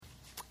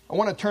I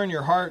want to turn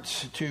your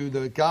hearts to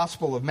the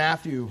Gospel of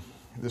Matthew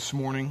this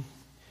morning,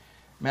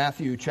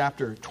 Matthew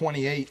chapter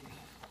 28.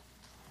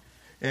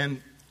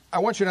 And I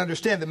want you to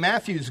understand that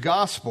Matthew's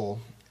Gospel,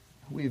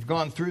 we've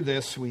gone through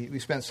this. We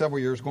spent several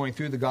years going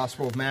through the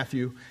Gospel of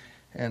Matthew,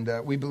 and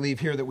we believe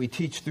here that we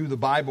teach through the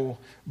Bible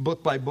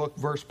book by book,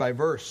 verse by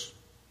verse.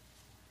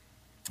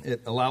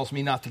 It allows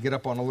me not to get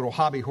up on a little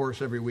hobby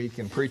horse every week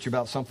and preach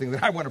about something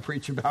that I want to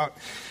preach about.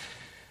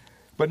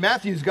 But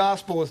Matthew's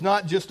Gospel is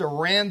not just a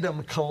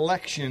random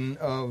collection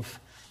of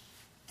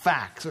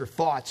facts or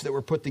thoughts that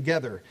were put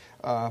together.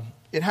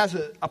 It has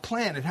a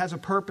plan. It has a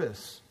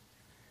purpose.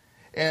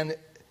 And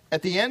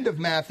at the end of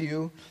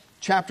Matthew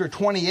chapter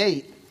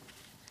 28,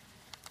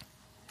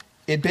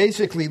 it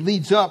basically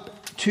leads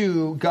up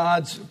to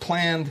God's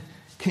planned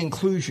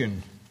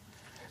conclusion.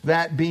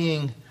 That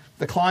being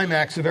the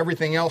climax of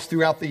everything else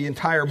throughout the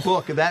entire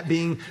book, that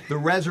being the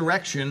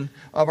resurrection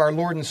of our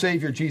Lord and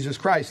Savior Jesus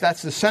Christ.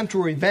 That's the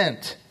central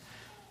event.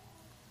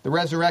 The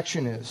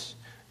resurrection is.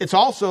 It's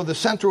also the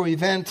central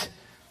event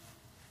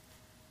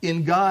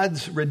in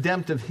God's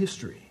redemptive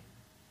history.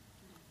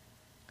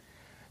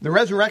 The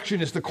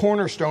resurrection is the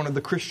cornerstone of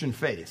the Christian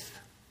faith.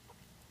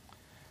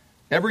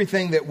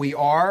 Everything that we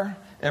are,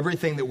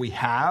 everything that we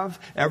have,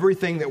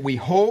 everything that we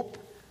hope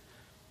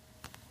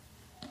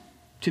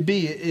to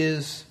be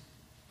is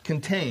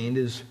contained,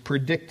 is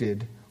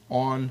predicted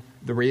on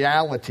the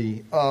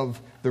reality of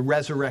the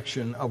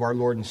resurrection of our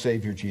Lord and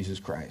Savior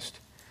Jesus Christ.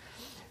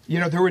 You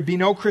know, there would be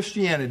no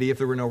Christianity if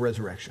there were no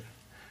resurrection.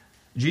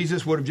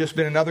 Jesus would have just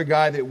been another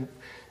guy that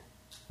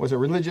was a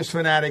religious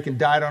fanatic and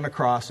died on a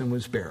cross and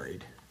was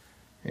buried.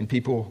 And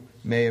people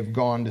may have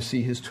gone to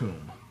see his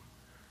tomb,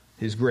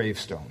 his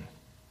gravestone.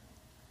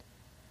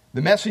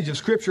 The message of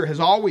Scripture has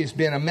always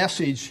been a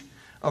message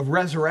of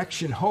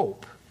resurrection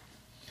hope.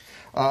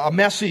 A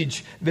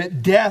message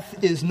that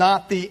death is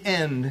not the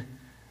end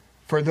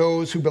for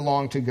those who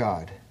belong to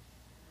God.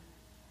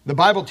 The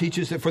Bible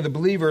teaches that for the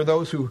believer,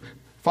 those who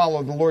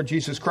follow the Lord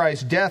Jesus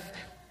Christ, death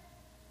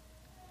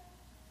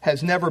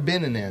has never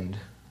been an end,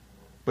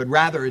 but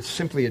rather it's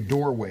simply a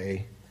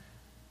doorway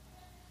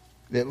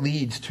that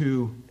leads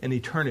to an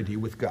eternity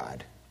with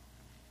God.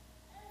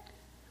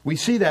 We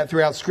see that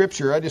throughout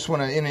Scripture. I just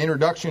want to, in an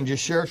introduction,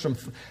 just share some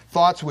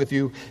thoughts with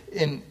you.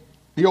 In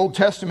the Old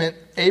Testament,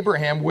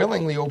 Abraham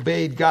willingly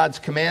obeyed God's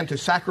command to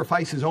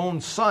sacrifice his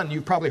own son.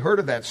 You've probably heard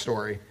of that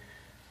story.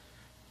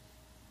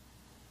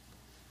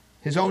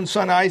 His own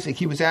son Isaac,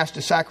 he was asked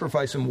to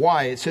sacrifice him.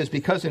 Why? It says,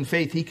 because in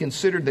faith he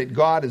considered that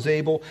God is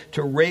able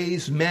to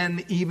raise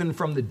men even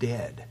from the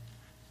dead.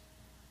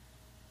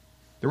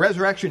 The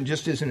resurrection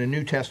just isn't a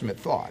New Testament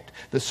thought.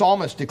 The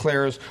psalmist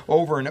declares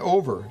over and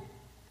over,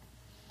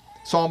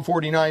 Psalm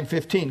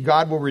 49:15,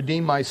 God will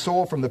redeem my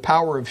soul from the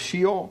power of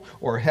Sheol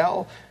or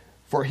hell,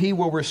 for he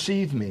will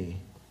receive me.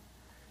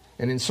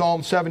 And in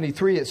Psalm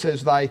 73 it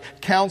says,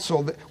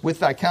 with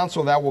thy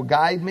counsel thou will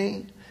guide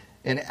me,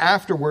 and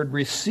afterward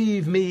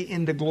receive me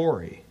into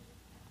glory.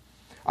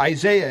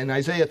 Isaiah in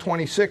Isaiah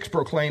 26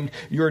 proclaimed,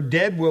 your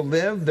dead will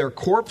live, their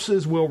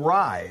corpses will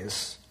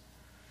rise.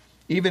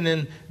 Even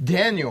in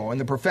Daniel, in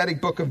the prophetic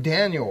book of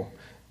Daniel,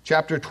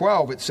 chapter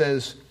 12, it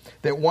says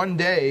that one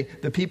day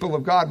the people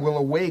of God will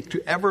awake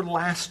to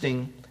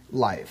everlasting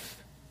life.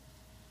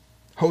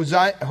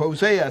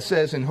 Hosea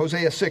says in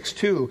Hosea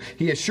 6:2,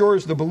 he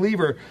assures the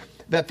believer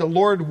that the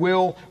Lord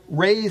will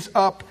raise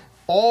up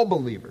all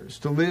believers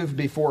to live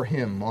before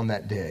him on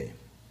that day.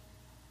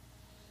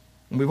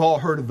 And we've all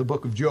heard of the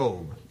book of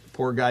Job.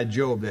 Poor guy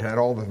Job that had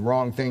all the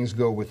wrong things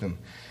go with him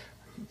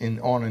in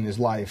his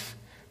life.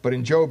 But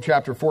in Job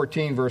chapter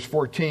 14, verse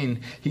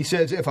 14, he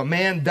says, if a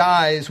man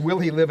dies, will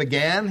he live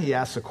again? He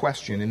asks a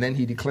question, and then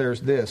he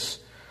declares this,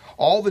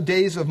 all the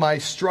days of my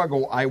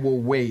struggle I will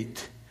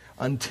wait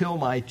until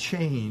my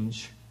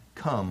change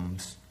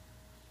comes.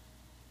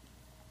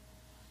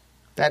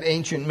 That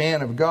ancient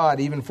man of God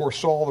even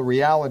foresaw the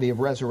reality of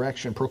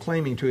resurrection,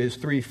 proclaiming to his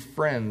three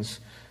friends,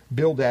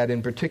 Bildad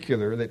in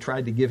particular, that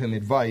tried to give him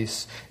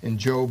advice in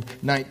Job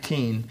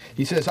 19.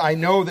 He says, I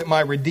know that my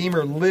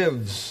Redeemer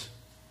lives,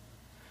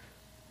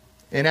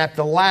 and at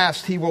the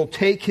last he will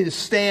take his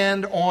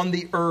stand on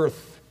the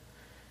earth.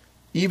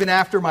 Even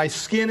after my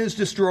skin is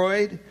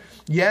destroyed,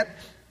 yet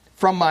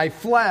from my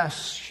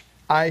flesh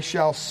I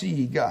shall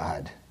see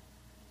God.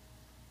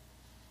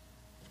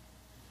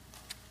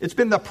 It's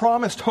been the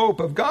promised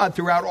hope of God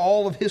throughout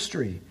all of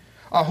history.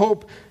 A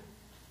hope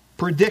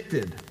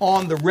predicted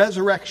on the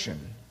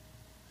resurrection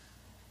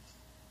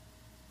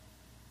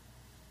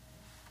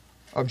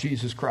of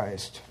Jesus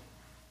Christ.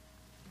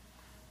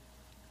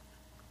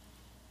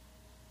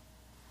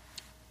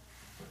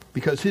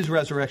 Because his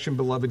resurrection,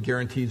 beloved,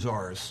 guarantees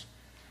ours.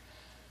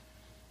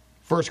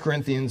 1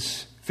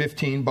 Corinthians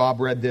 15, Bob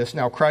read this.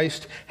 Now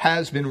Christ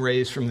has been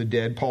raised from the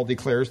dead, Paul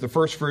declares, the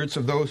first fruits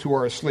of those who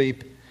are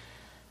asleep.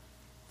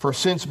 For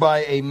since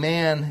by a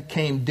man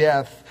came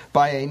death,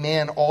 by a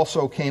man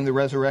also came the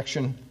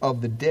resurrection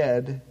of the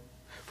dead.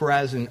 For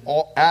as in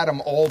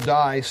Adam all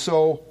die,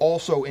 so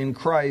also in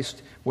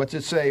Christ, what's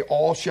it say?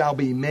 All shall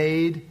be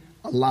made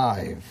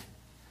alive.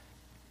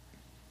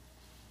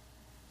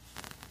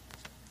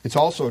 It's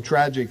also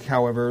tragic,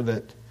 however,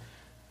 that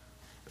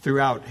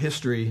throughout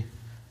history,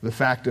 the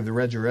fact of the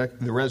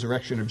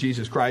resurrection of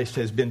Jesus Christ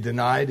has been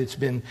denied. It's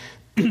been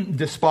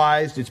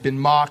despised. It's been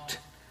mocked.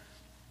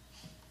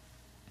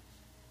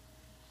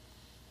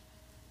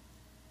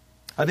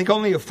 I think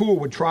only a fool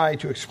would try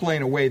to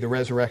explain away the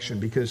resurrection,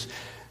 because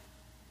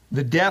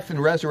the death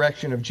and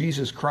resurrection of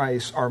Jesus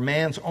Christ are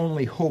man's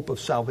only hope of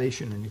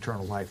salvation and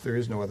eternal life. There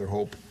is no other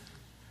hope.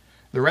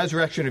 The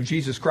resurrection of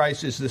Jesus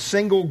Christ is the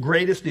single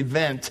greatest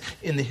event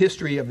in the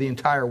history of the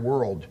entire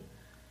world.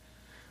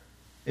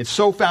 It's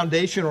so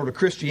foundational to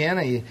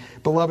Christianity,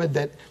 beloved,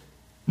 that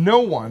no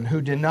one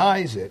who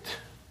denies it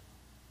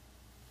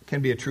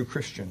can be a true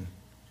Christian.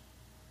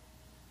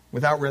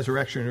 Without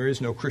resurrection, there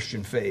is no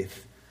Christian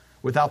faith.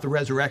 Without the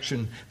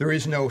resurrection, there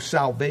is no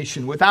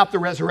salvation. Without the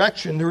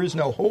resurrection, there is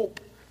no hope.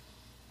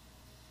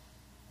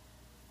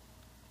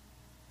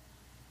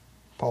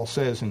 Paul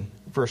says in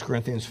 1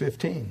 Corinthians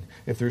 15,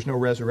 if there's no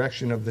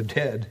resurrection of the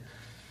dead,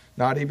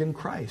 not even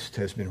Christ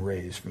has been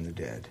raised from the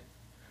dead.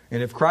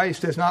 And if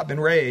Christ has not been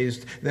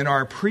raised, then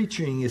our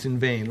preaching is in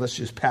vain. Let's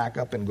just pack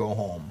up and go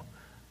home.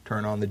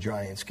 Turn on the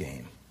Giants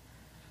game.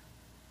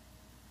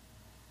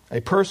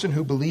 A person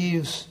who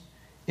believes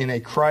in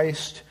a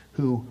Christ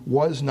who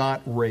was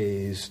not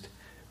raised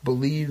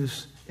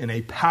believes in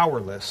a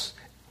powerless,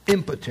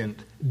 impotent,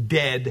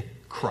 dead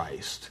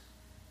Christ.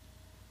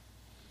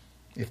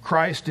 If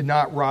Christ did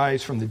not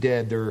rise from the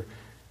dead, there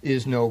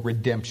is no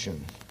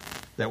redemption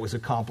that was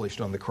accomplished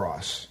on the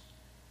cross.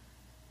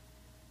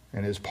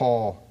 And as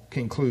Paul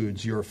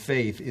concludes, your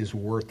faith is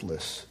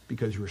worthless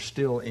because you're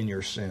still in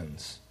your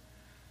sins.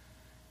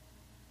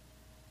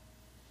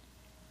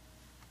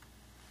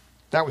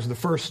 That was the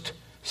first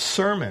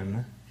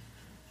sermon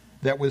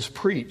that was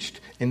preached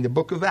in the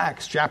book of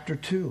Acts, chapter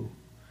 2.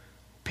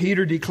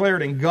 Peter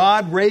declared, and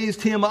God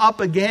raised him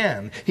up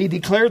again. He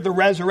declared the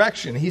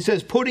resurrection. He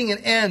says, putting an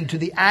end to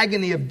the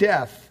agony of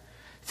death,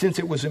 since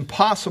it was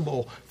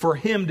impossible for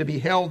him to be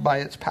held by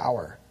its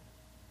power.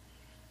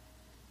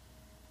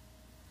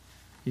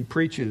 He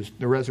preaches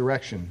the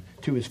resurrection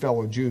to his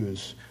fellow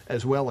Jews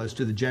as well as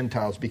to the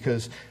Gentiles,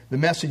 because the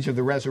message of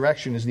the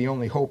resurrection is the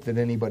only hope that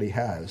anybody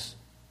has.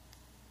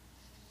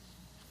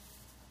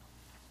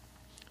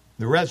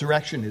 The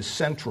resurrection is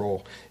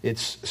central.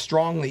 It's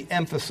strongly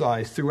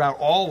emphasized throughout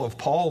all of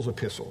Paul's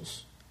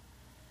epistles.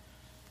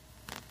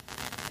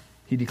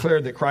 He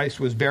declared that Christ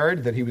was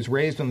buried, that he was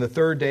raised on the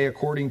third day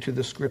according to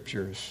the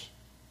Scriptures.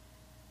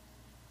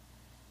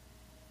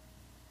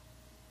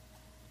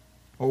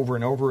 Over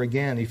and over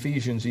again,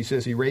 Ephesians, he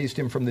says he raised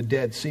him from the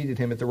dead, seated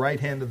him at the right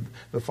hand of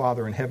the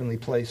Father in heavenly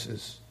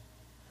places.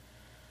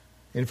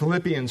 In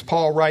Philippians,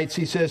 Paul writes,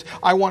 he says,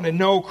 I want to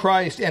know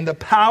Christ and the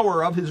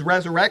power of his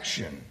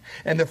resurrection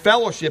and the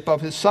fellowship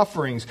of his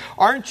sufferings.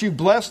 Aren't you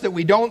blessed that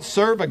we don't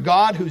serve a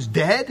God who's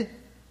dead?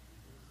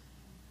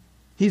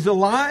 He's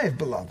alive,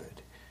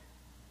 beloved.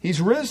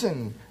 He's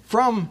risen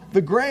from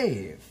the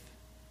grave.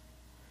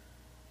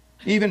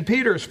 Even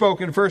Peter spoke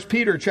in 1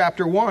 Peter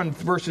chapter 1,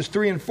 verses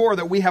 3 and 4,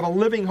 that we have a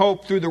living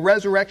hope through the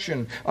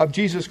resurrection of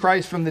Jesus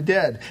Christ from the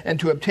dead, and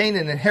to obtain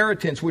an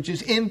inheritance which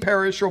is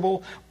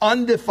imperishable,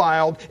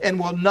 undefiled, and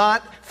will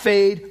not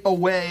fade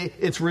away.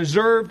 It's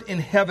reserved in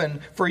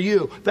heaven for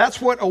you.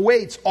 That's what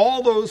awaits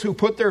all those who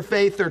put their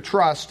faith, their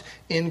trust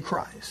in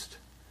Christ.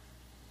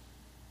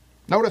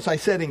 Notice I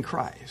said in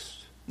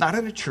Christ, not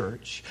in a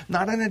church,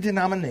 not in a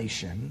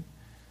denomination,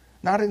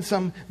 not in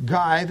some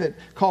guy that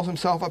calls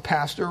himself a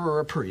pastor or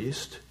a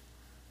priest.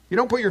 You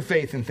don't put your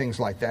faith in things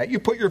like that. You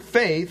put your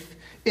faith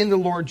in the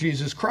Lord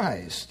Jesus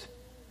Christ.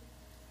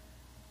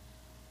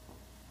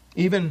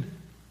 Even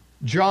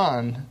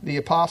John, the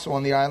apostle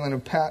on the island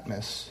of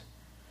Patmos,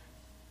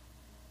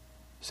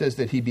 says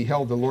that he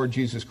beheld the Lord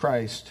Jesus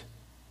Christ,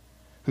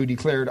 who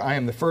declared, I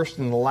am the first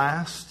and the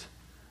last,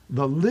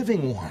 the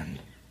living one.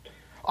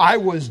 I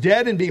was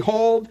dead, and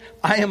behold,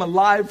 I am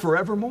alive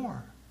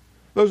forevermore.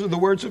 Those are the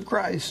words of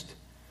Christ.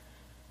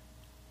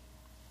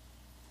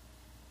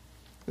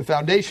 The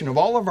foundation of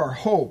all of our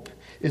hope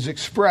is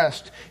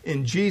expressed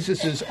in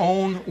Jesus'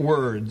 own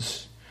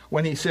words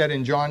when he said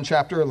in John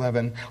chapter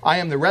 11, I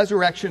am the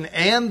resurrection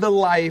and the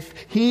life.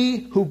 He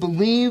who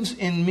believes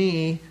in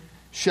me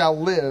shall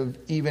live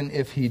even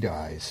if he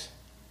dies.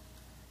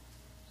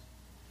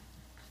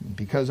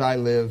 Because I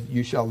live,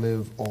 you shall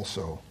live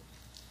also.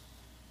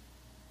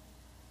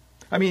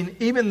 I mean,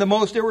 even the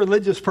most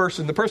irreligious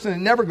person, the person that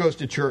never goes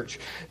to church,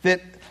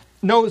 that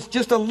knows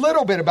just a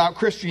little bit about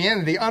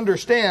Christianity,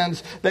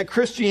 understands that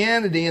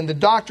Christianity and the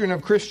doctrine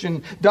of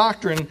Christian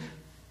doctrine,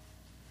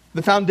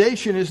 the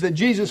foundation is that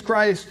Jesus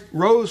Christ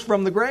rose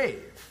from the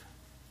grave.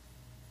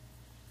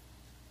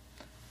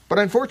 But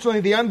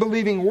unfortunately, the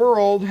unbelieving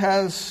world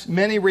has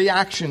many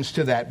reactions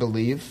to that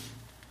belief.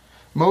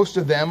 Most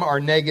of them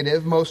are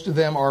negative. Most of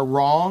them are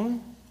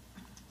wrong.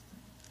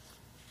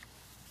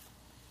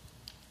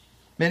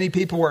 Many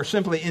people are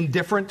simply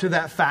indifferent to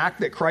that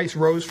fact that Christ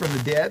rose from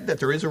the dead, that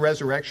there is a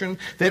resurrection.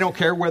 They don't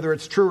care whether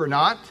it's true or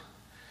not.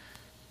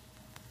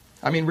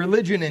 I mean,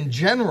 religion in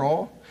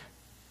general,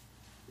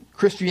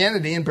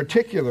 Christianity in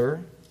particular,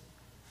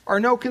 are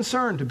no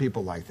concern to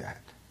people like that.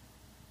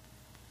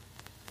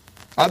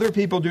 Other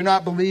people do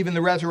not believe in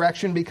the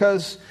resurrection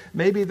because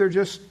maybe they're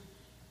just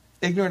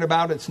ignorant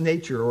about its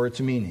nature or its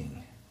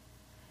meaning.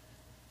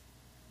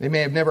 They may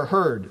have never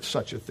heard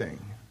such a thing.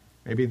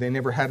 Maybe they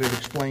never had it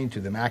explained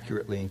to them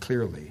accurately and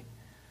clearly.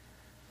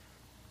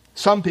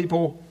 Some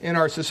people in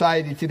our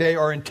society today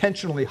are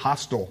intentionally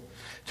hostile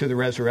to the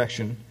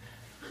resurrection.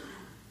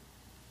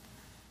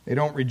 They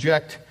don't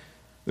reject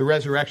the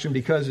resurrection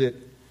because it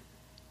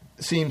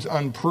seems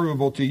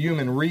unprovable to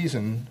human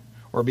reason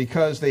or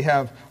because they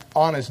have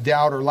honest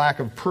doubt or lack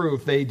of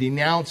proof. They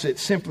denounce it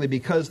simply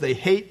because they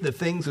hate the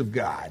things of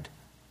God.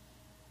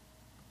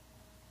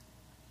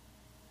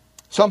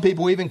 Some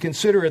people even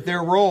consider it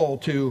their role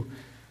to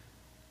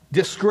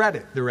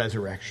discredit the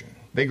resurrection.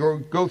 They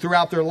go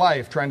throughout their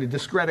life trying to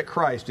discredit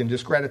Christ and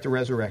discredit the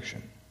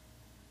resurrection.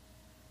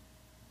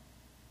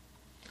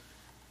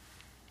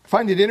 I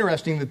find it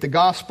interesting that the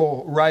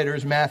gospel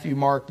writers, Matthew,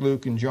 Mark,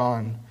 Luke, and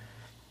John,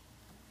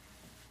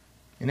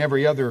 and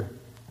every other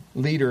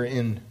leader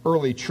in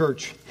early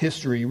church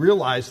history,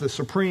 realized the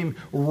supreme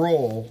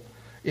role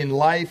in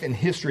life and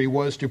history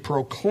was to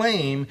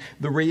proclaim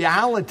the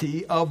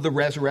reality of the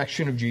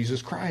resurrection of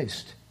Jesus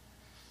Christ.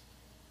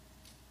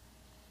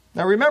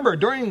 Now remember,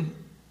 during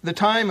the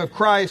time of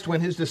Christ,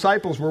 when his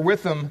disciples were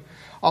with him,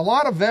 a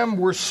lot of them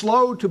were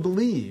slow to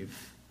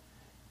believe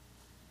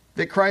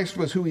that Christ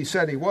was who he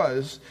said he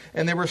was,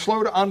 and they were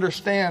slow to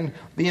understand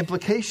the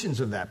implications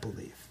of that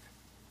belief.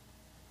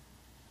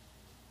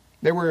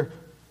 They were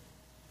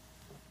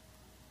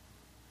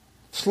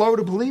slow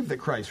to believe that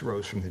Christ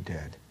rose from the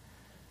dead.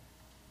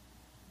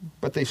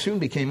 But they soon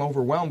became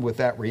overwhelmed with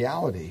that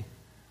reality.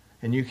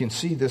 And you can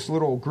see this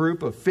little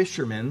group of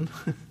fishermen,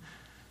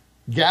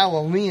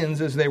 Galileans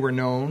as they were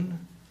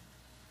known,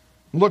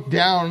 looked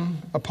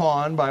down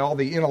upon by all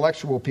the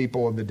intellectual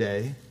people of the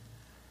day,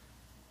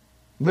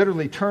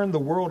 literally turned the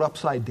world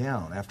upside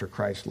down after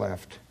Christ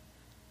left,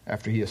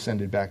 after he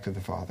ascended back to the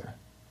Father.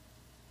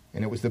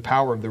 And it was the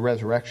power of the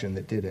resurrection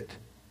that did it.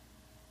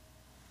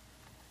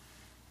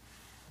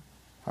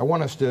 I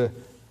want us to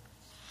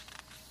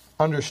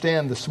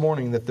understand this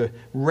morning that the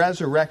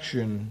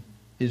resurrection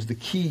is the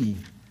key,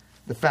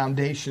 the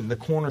foundation, the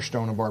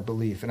cornerstone of our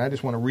belief. And I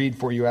just want to read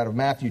for you out of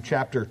Matthew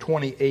chapter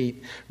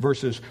 28,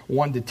 verses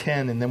 1 to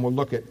 10, and then we'll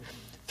look at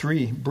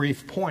 3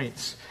 brief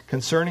points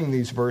concerning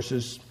these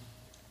verses.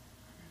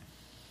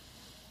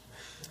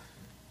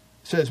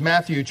 It says,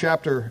 Matthew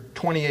chapter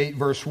 28,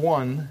 verse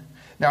 1,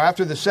 "Now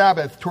after the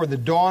Sabbath, toward the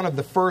dawn of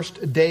the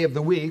first day of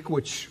the week,"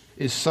 which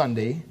is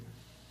Sunday,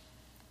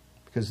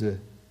 because the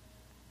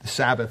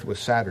Sabbath was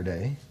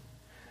Saturday,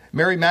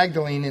 "Mary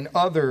Magdalene and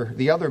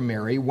the other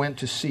Mary went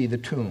to see the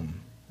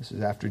tomb." This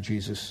is after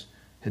Jesus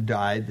had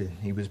died and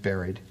he was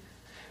buried.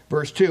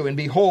 Verse 2, "And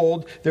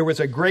behold, there was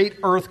a great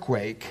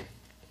earthquake,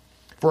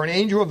 for an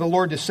angel of the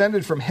Lord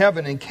descended from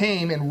heaven and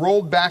came and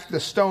rolled back the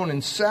stone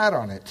and sat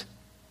on it.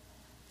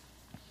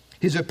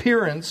 His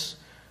appearance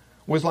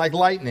was like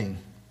lightning,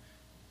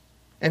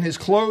 and his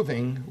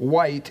clothing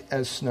white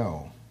as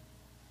snow.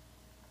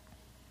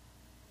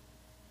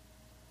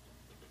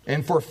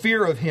 And for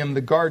fear of him,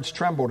 the guards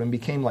trembled and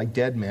became like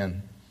dead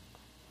men.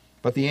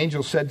 But the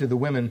angel said to the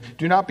women,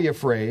 'Do not be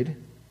afraid,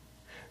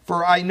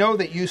 for I know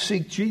that you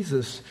seek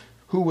Jesus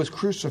who was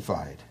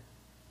crucified.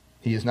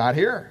 He is not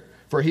here,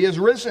 for he is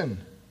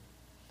risen,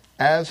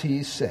 as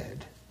he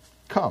said.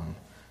 Come,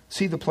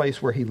 see the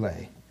place where he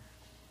lay.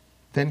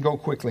 Then go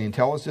quickly and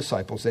tell his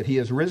disciples that he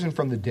is risen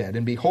from the dead,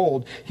 and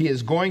behold, he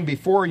is going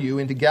before you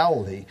into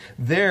Galilee.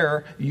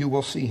 There you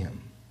will see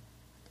him.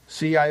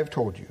 See, I have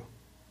told you.'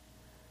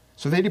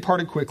 So they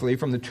departed quickly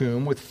from the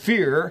tomb with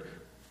fear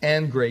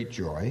and great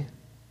joy,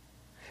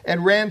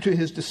 and ran to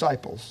his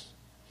disciples.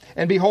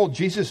 And behold,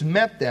 Jesus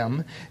met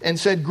them and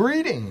said,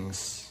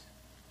 'Greetings.'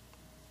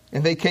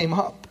 And they came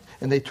up,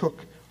 and they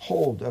took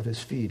hold of his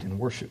feet and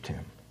worshipped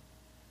him.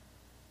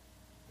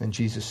 Then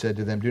Jesus said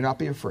to them, 'Do not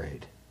be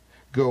afraid.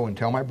 Go and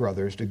tell my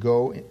brothers to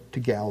go to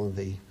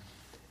Galilee,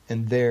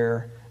 and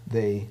there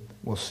they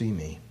will see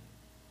me.'"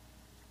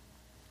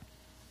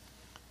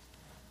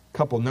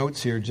 Couple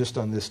notes here just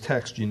on this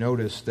text. You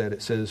notice that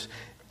it says,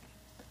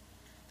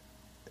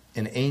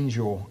 "An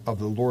angel of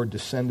the Lord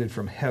descended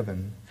from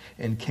heaven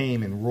and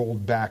came and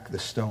rolled back the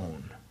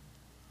stone."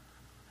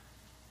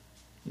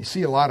 You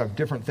see a lot of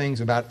different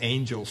things about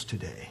angels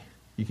today.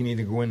 You can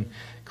either go in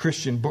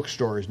Christian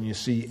bookstores and you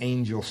see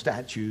angel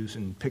statues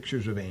and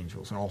pictures of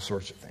angels and all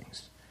sorts of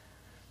things.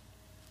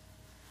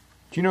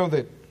 Do you know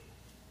that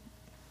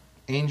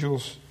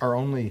angels are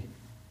only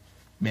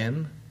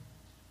men,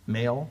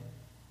 male,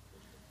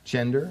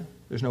 gender?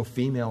 There's no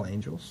female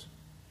angels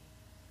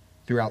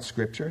throughout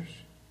scriptures.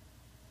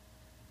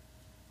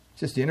 It's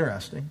just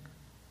interesting.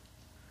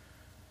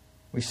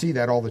 We see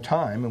that all the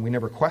time and we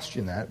never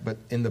question that, but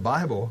in the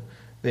Bible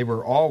they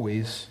were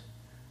always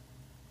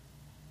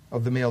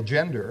of the male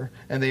gender.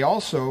 And they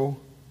also,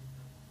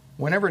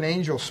 whenever an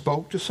angel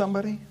spoke to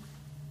somebody,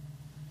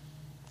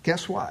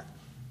 guess what?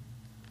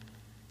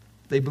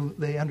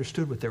 They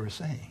understood what they were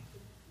saying.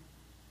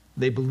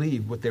 They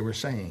believed what they were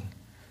saying.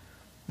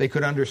 They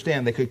could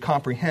understand. They could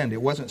comprehend.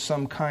 It wasn't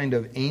some kind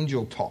of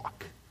angel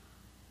talk.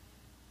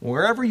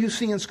 Wherever you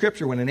see in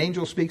Scripture, when an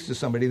angel speaks to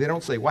somebody, they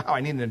don't say, wow,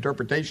 I need an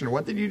interpretation, or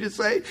what did you just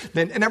say?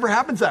 Then it never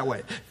happens that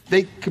way.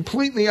 They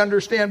completely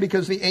understand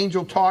because the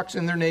angel talks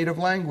in their native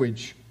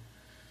language.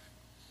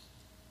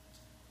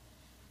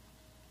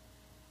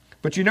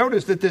 But you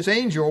notice that this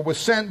angel was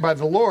sent by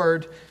the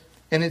Lord,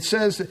 and it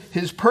says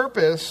his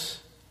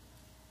purpose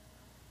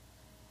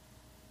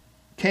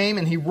came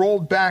and he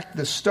rolled back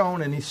the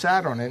stone and he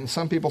sat on it. And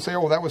some people say,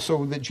 oh, that was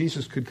so that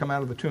Jesus could come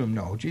out of the tomb.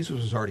 No, Jesus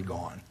was already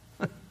gone.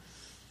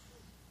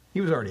 He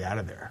was already out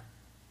of there.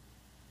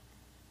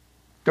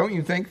 Don't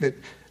you think that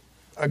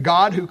a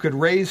God who could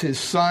raise his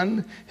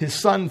son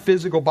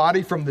physical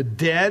body from the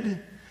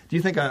dead, do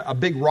you think a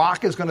big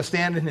rock is going to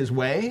stand in his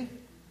way?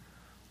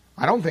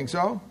 I don't think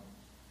so.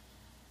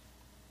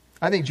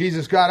 I think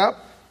Jesus got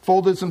up,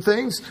 folded some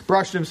things,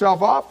 brushed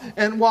himself off,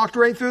 and walked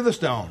right through the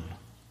stone.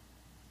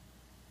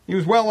 He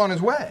was well on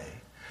his way.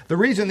 The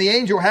reason the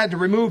angel had to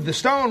remove the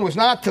stone was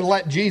not to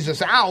let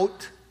Jesus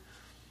out,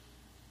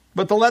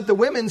 but to let the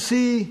women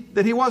see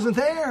that he wasn't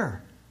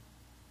there.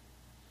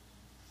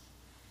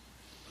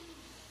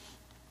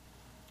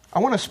 I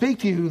want to speak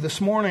to you this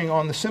morning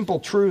on the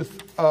simple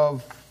truth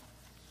of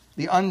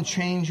the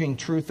unchanging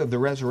truth of the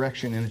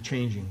resurrection in a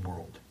changing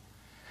world.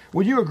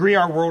 Would you agree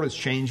our world is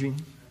changing?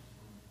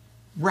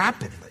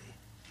 Rapidly.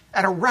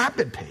 At a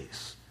rapid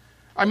pace.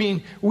 I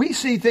mean, we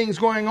see things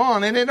going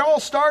on, and it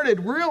all started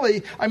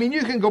really,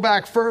 you can go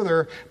back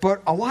further,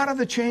 but a lot of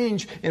the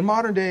change in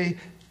modern day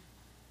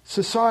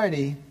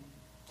society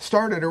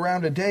started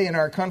around a day in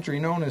our country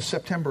known as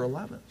September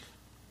 11th.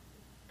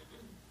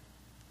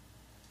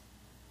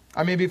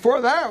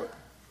 Before that,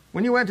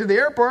 when you went to the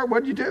airport,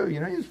 what did you do? You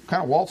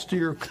kind of waltzed to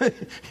your,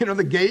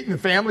 the gate, and the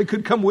family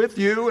could come with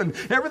you, and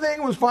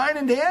everything was fine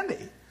and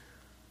dandy.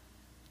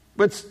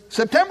 But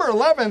September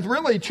 11th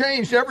really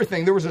changed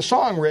everything. There was a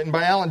song written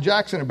by Alan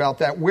Jackson about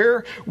that.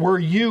 Where were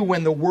you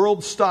when the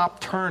world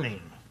stopped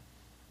turning?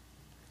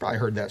 Probably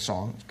heard that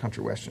song. It's a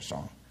country western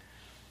song.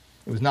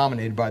 It was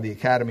nominated by the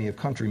Academy of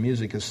Country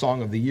Music as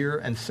Song of the Year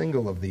and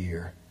Single of the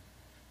Year.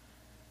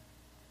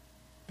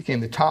 Became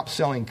the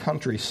top-selling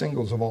country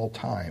singles of all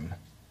time.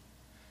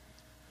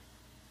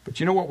 But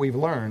you know what we've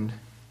learned?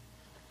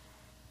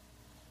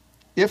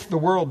 If the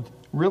world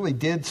really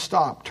did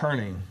stop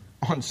turning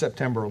on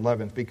September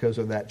 11th because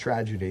of that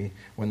tragedy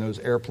when those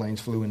airplanes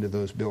flew into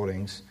those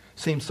buildings,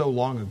 seems so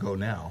long ago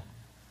now,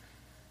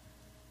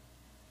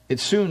 it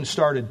soon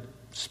started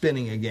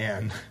spinning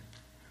again.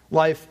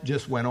 Life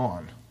just went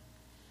on.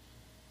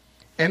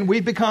 And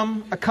we've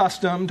become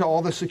accustomed to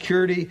all the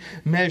security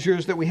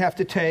measures that we have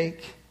to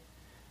take.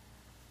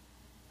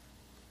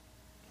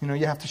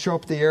 You have to show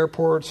up at the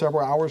airport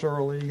several hours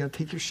early. You got to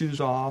take your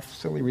shoes off.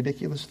 Silly,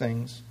 ridiculous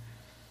things.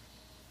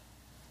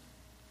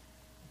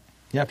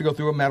 You have to go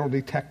through a metal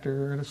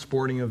detector at a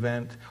sporting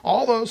event.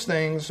 All those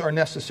things are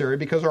necessary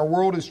because our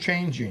world is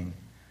changing.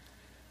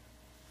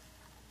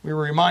 We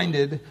were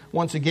reminded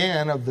once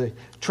again of the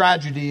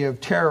tragedy of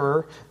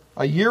terror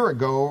a year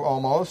ago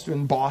almost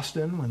in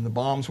Boston when the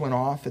bombs went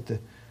off at the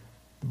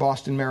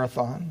Boston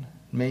Marathon,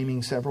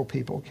 maiming several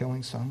people,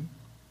 killing some.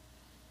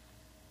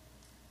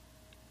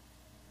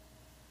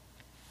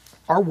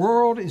 Our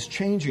world is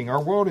changing.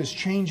 Our world is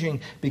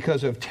changing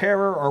because of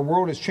terror. Our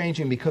world is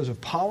changing because of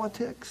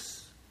politics.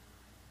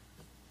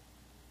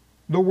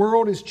 The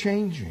world is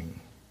changing.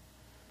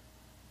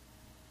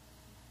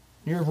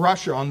 You have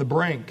Russia on the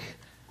brink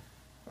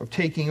of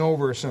taking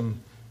over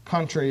some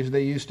countries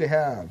they used to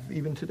have,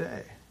 even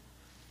today.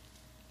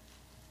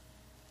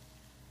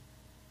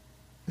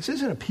 This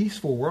isn't a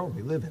peaceful world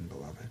we live in,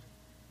 beloved.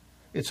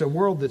 It's a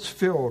world that's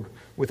filled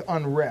with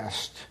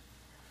unrest,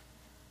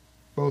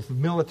 both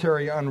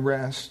military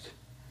unrest,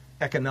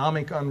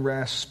 economic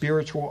unrest,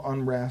 spiritual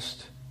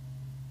unrest.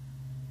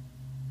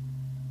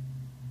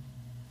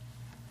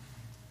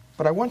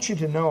 But I want you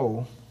to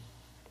know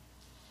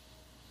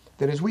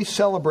that as we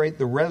celebrate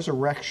the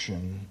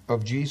resurrection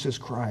of Jesus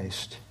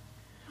Christ,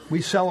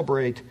 we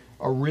celebrate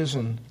a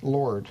risen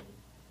Lord.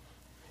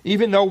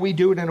 Even though we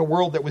do it in a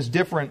world that was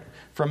different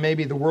from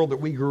maybe the world that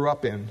we grew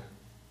up in,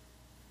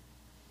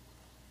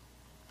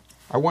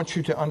 I want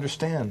you to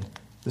understand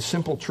the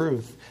simple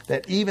truth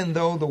that even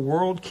though the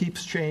world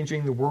keeps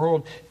changing, the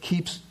world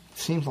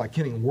seems like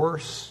getting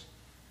worse,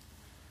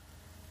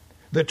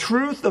 the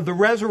truth of the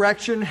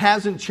resurrection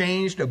hasn't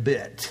changed a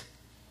bit.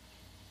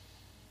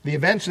 The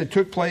events that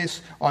took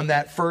place on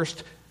that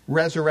first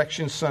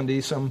Resurrection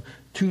Sunday some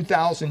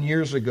 2,000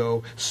 years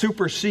ago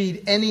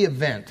supersede any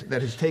event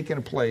that has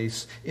taken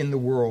place in the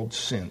world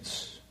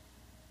since.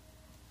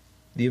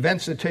 The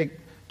events that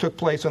took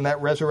place on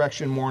that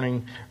resurrection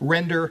morning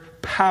render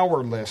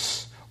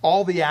powerless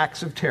all the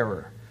acts of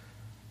terror.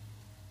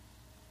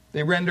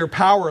 They render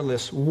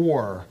powerless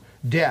war,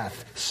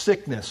 death,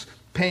 sickness,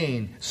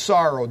 pain,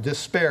 sorrow,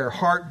 despair,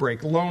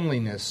 heartbreak,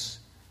 loneliness,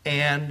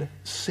 and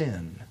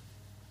sin.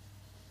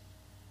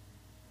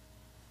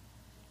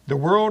 The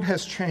world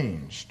has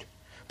changed,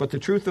 but the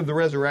truth of the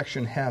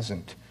resurrection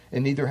hasn't,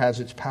 and neither has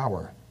its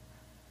power.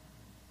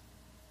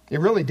 It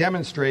really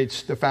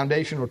demonstrates the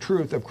foundational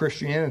truth of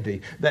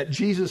Christianity, that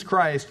Jesus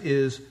Christ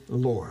is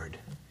Lord.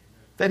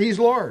 That He's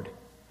Lord.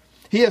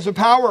 He has the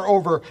power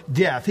over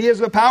death. He has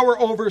the power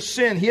over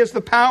sin. He has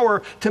the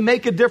power to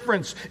make a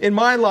difference in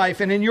my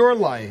life and in your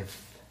life.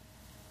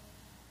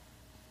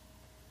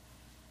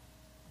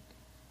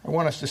 I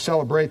want us to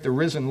celebrate the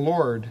risen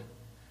Lord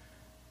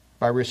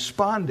by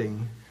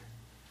responding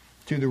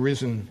to the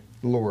risen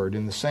Lord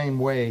in the same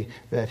way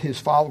that His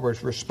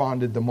followers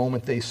responded the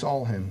moment they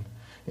saw Him.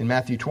 In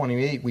Matthew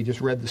 28, we just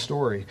read the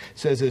story. It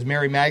says, as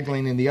Mary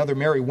Magdalene and the other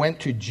Mary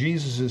went to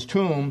Jesus'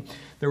 tomb,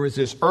 there was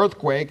this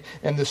earthquake,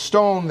 and the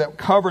stone that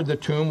covered the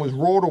tomb was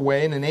rolled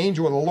away, and an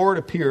angel of the Lord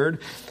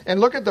appeared. And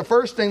look at the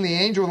first thing the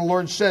angel of the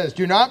Lord says.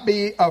 Do not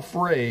be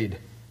afraid.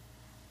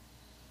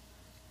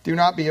 Do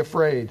not be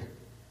afraid.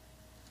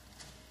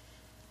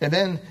 And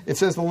then it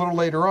says a little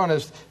later on,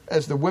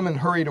 as the women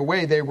hurried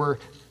away, they were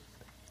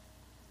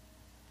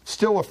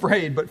still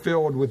afraid, but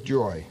filled with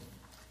joy.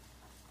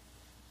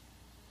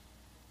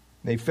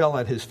 They fell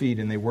at His feet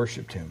and they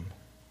worshiped Him.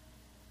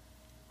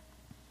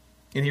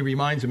 And He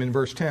reminds them in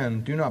verse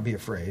 10, do not be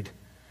afraid.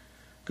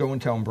 Go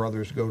and tell them,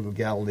 brothers, go to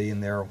Galilee,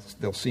 and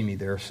they'll see me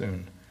there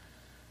soon.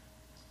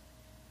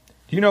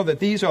 Do you know that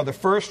these are the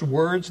first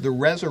words the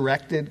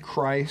resurrected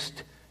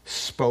Christ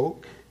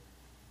spoke?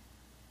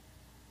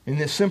 In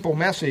this simple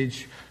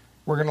message,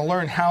 we're going to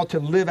learn how to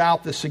live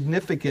out the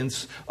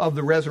significance of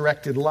the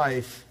resurrected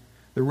life,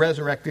 the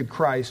resurrected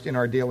Christ in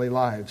our daily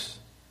lives.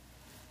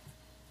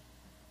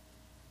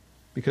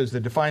 Because the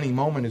defining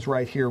moment is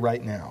right here,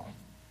 right now.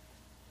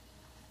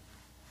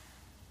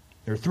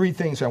 There are three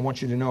things I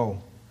want you to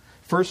know.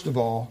 First of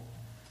all,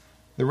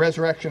 the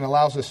resurrection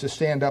allows us to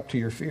stand up to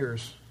your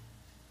fears.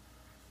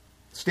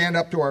 Stand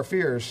up to our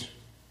fears.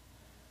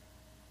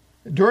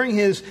 During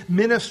His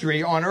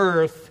ministry on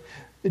earth,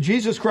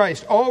 Jesus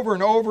Christ, over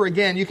and over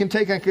again, you can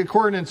take a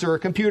concordance or a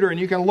computer and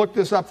you can look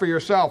this up for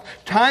yourself.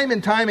 Time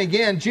and time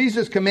again,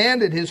 Jesus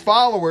commanded His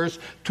followers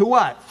to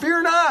what?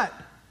 Fear not.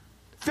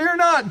 Fear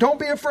not. Don't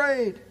be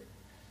afraid.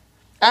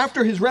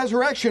 After His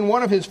resurrection,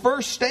 one of His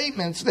first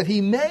statements that He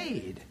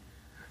made,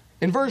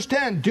 in verse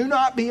 10, do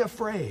not be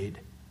afraid.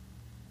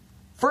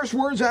 First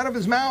words out of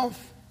His mouth.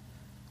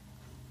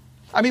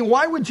 I mean,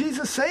 why would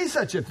Jesus say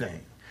such a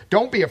thing?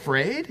 Don't be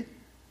afraid.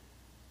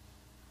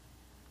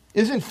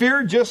 Isn't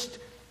fear just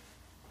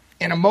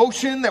an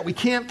emotion that we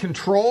can't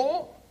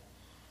control?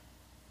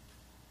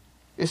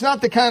 It's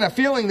not the kind of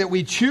feeling that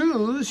we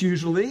choose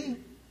usually.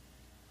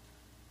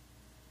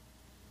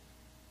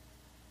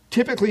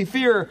 Typically,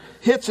 fear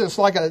hits us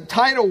like a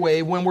tidal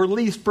wave when we're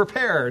least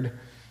prepared.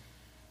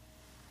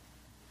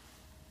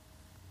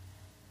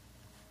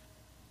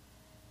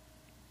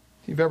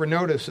 If you've ever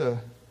noticed a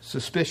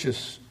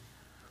suspicious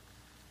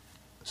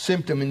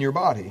symptom in your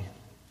body,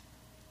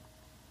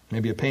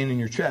 maybe a pain in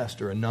your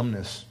chest or a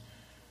numbness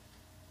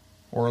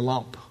or a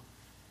lump,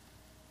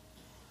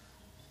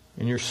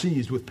 and you're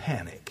seized with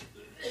panic,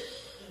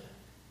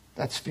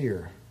 that's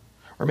fear.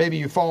 Or maybe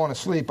you've fallen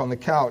asleep on the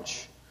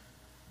couch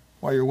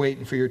while you're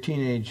waiting for your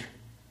teenage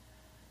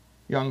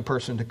young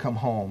person to come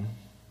home,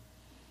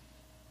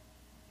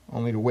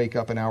 only to wake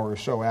up an hour or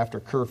so after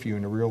curfew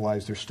and to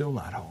realize they're still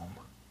not home.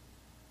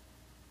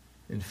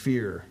 And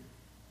fear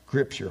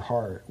grips your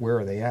heart. Where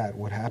are they at?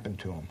 What happened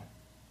to them?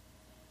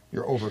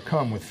 You're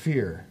overcome with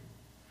fear.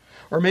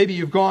 Or maybe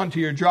you've gone to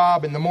your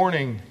job in the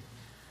morning,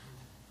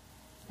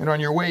 and on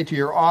your way to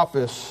your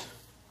office,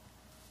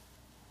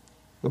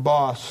 the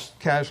boss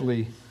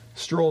casually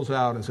strolls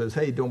out and says,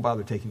 hey, don't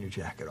bother taking your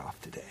jacket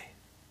off today.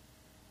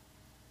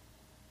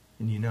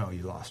 And you know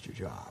you lost your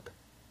job.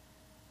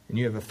 And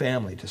you have a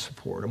family to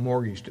support, a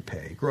mortgage to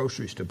pay,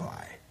 groceries to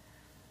buy.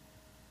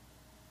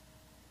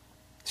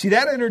 See,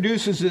 that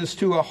introduces us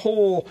to a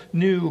whole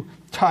new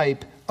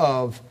type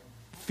of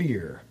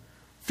fear.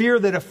 Fear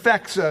that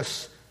affects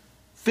us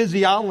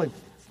physically.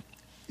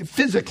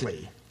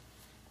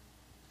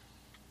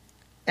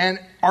 And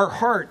our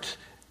heart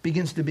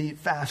begins to beat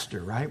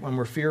faster, right, when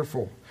we're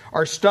fearful.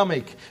 Our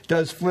stomach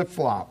does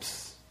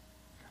flip-flops.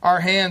 Our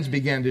hands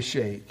begin to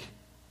shake.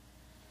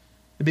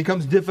 It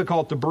becomes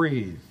difficult to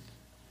breathe.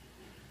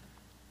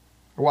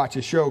 I watch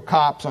a show,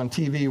 Cops, on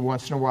TV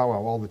once in a while.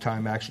 Well, all the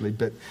time, actually.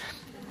 But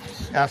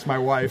ask my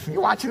wife,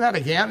 you watching that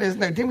again?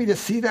 Didn't we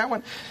just see that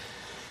one?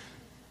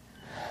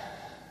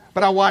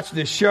 But I watch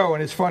this show,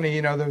 and it's funny,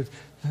 you know, the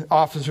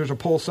officers will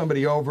pull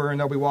somebody over, and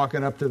they'll be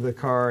walking up to the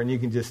car, and you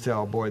can just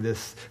tell, boy,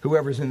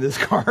 whoever's in this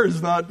car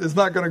is not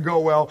going to go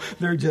well.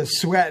 They're just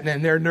sweating,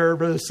 and they're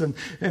nervous, and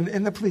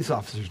the police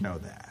officers know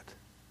that.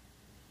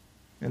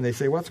 And they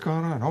say, what's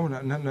going on? Oh,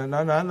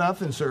 no,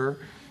 nothing, sir.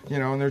 You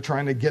know, and they're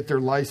trying to get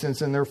their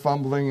license, and they're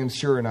fumbling, and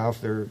sure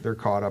enough, they're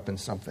caught up in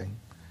something.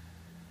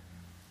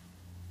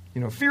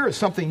 You know, fear is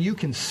something you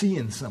can see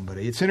in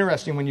somebody. It's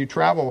interesting when you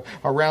travel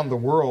around the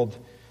world,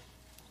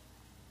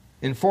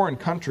 in foreign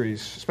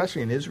countries,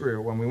 especially in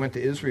Israel, when we went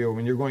to Israel,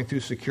 when you're going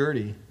through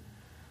security,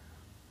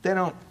 they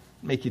don't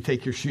make you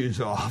take your shoes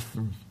off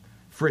and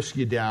frisk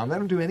you down. They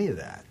don't do any of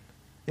that.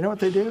 You know what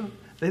they do?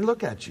 They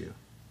look at you.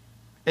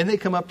 And they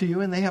come up to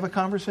you and they have a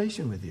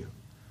conversation with you.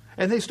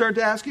 And they start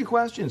to ask you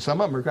questions.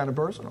 Some of them are kind of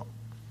personal.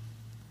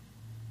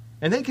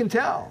 And they can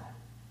tell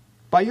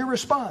by your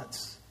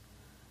response,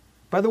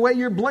 by the way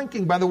you're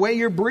blinking, by the way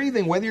you're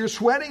breathing, whether you're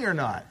sweating or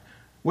not,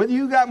 whether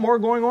you got more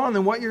going on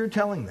than what you're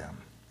telling them.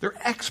 They're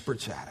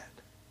experts at it.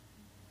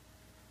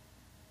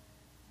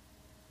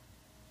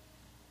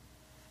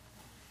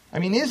 I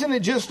mean, isn't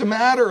it just a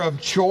matter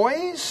of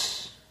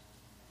choice?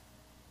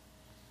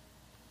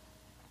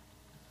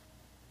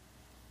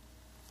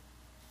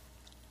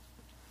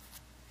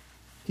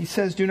 He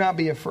says, do not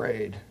be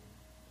afraid.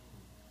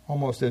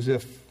 Almost as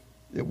if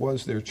it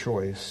was their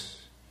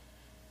choice.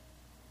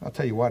 I'll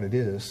tell you what it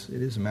is.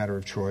 It is a matter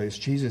of choice.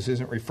 Jesus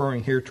isn't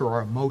referring here to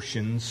our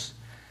emotions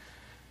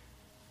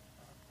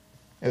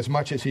as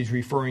much as he's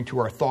referring to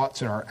our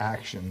thoughts and our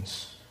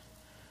actions.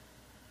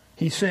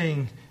 He's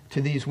saying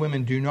to these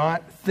women, do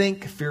not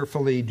think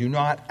fearfully, do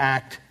not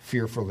act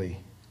fearfully.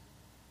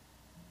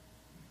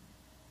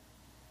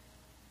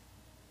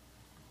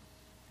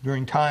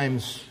 During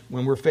times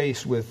when we're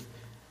faced with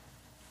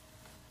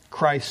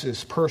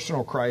crisis,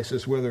 personal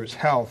crisis, whether it's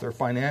health or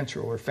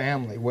financial or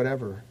family,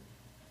 whatever,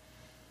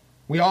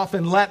 we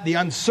often let the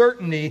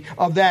uncertainty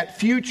of that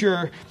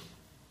future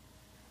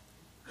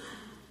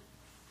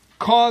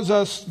cause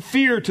us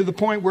fear to the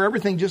point where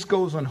everything just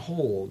goes on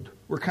hold.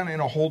 We're kind of in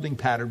a holding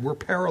pattern. We're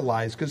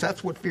paralyzed because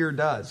that's what fear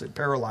does. It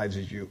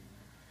paralyzes you.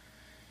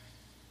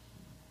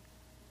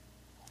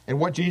 And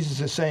what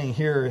Jesus is saying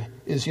here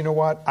is, you know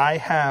what? I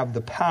have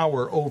the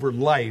power over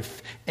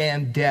life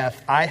and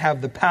death. I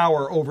have the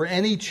power over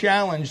any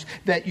challenge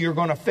that you're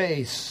going to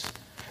face.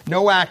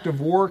 No act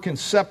of war can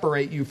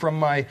separate you from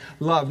my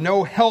love.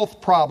 No health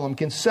problem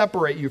can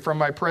separate you from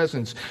my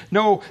presence.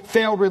 No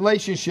failed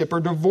relationship or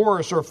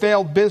divorce or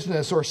failed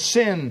business or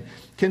sin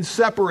can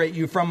separate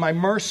you from my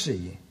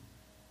mercy.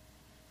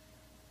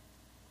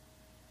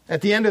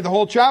 At the end of the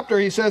whole chapter,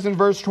 he says in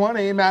verse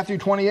 20, in Matthew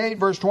 28,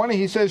 verse 20,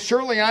 he says,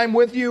 surely I'm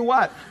with you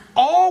what?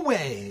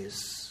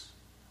 Always.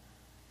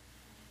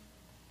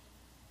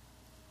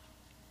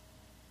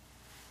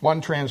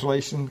 One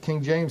translation,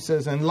 King James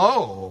says, and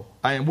lo,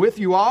 I am with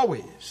you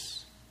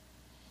always.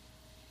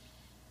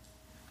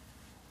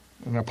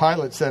 And a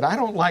pilot said, I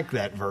don't like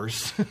that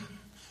verse.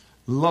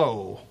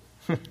 Lo,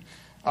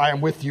 I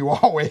am with you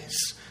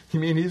always.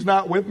 You mean he's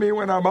not with me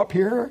when I'm up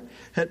here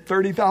at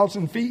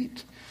 30,000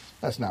 feet?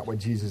 That's not what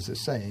Jesus is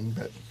saying,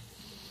 but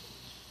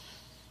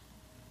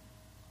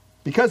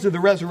because of the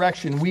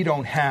resurrection, we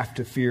don't have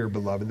to fear,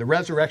 beloved. The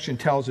resurrection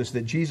tells us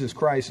that Jesus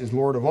Christ is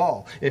Lord of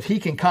all. If he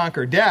can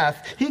conquer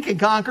death, he can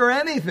conquer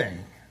anything.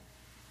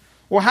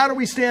 Well, how do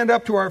we stand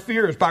up to our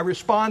fears? By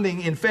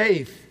responding in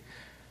faith.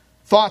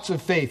 Thoughts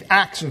of faith,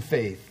 acts of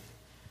faith.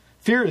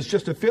 Fear is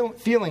just a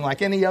feeling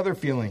like any other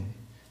feeling.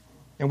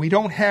 And we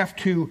don't have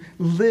to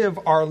live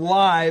our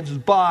lives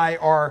by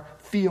our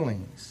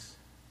feelings.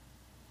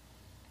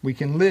 We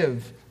can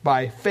live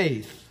by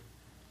faith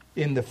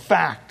in the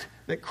fact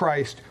that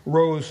Christ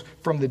rose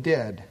from the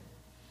dead.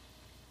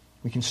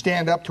 We can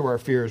stand up to our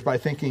fears by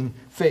thinking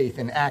faith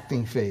and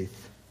acting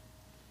faith.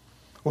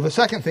 Well, the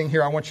second thing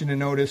here I want you to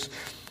notice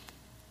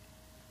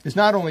is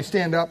not only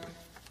stand up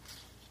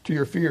to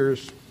your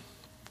fears,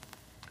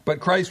 but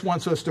Christ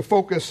wants us to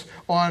focus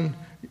on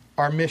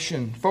our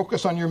mission.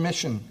 Focus on your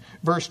mission.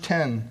 Verse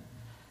 10,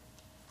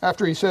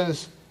 after he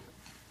says,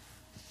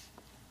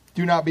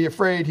 do not be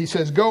afraid, he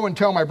says, go and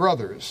tell my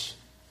brothers.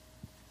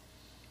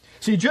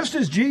 See, just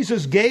as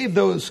Jesus gave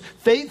those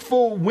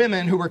faithful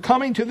women who were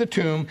coming to the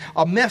tomb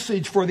a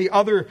message for the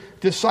other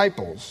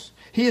disciples,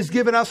 he has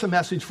given us a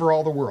message for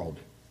all the world.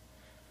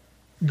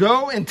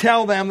 Go and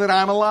tell them that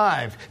I'm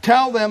alive.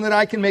 Tell them that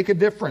I can make a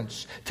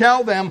difference.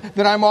 Tell them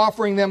that I'm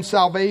offering them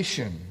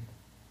salvation.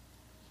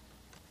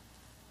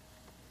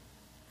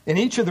 In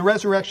each of the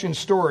resurrection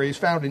stories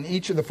found in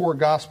each of the four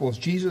Gospels,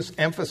 Jesus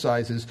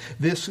emphasizes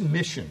this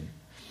mission.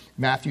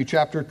 Matthew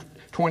chapter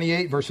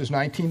 28, verses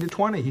 19 to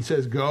 20. He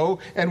says, go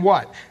and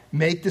what?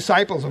 Make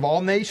disciples of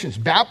all nations,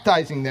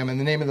 baptizing them in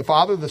the name of the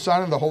Father, the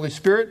Son, and the Holy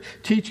Spirit,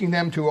 teaching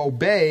them to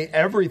obey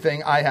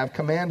everything I have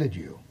commanded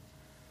you.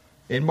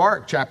 In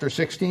Mark chapter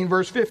 16,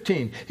 verse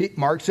 15,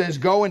 Mark says,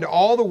 go into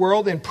all the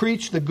world and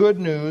preach the good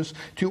news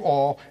to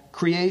all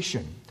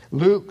creation.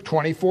 Luke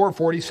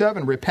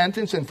 24:47,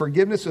 repentance and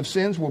forgiveness of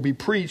sins will be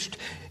preached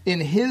in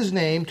his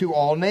name to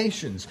all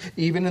nations,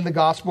 even in the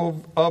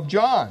Gospel of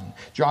John.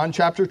 John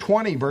chapter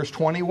 20, verse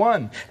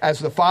 21, as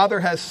the Father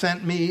has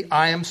sent me,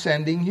 I am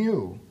sending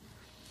you.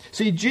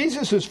 See,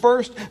 Jesus'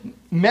 first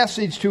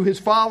message to his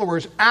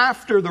followers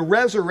after the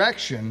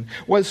resurrection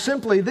was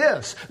simply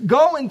this: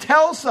 go and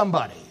tell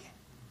somebody.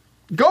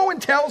 Go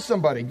and tell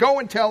somebody. Go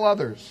and tell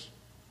others.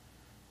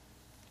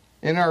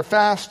 In our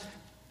fast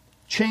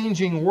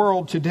changing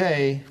world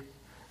today,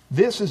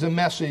 this is a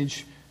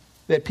message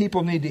that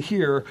people need to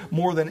hear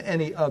more than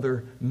any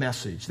other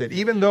message. That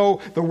even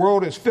though the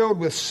world is filled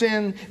with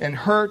sin and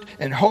hurt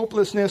and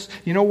hopelessness,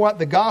 you know what?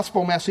 The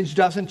gospel message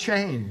doesn't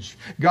change.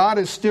 God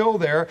is still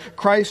there.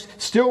 Christ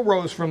still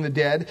rose from the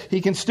dead. He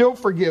can still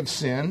forgive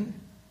sin.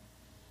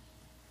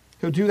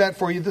 He'll do that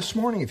for you this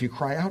morning if you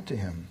cry out to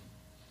him.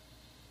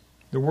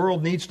 The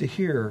world needs to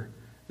hear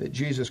that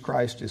Jesus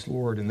Christ is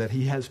Lord and that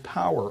he has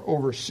power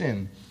over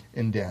sin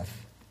and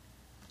death.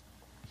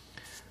 I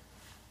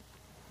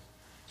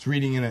was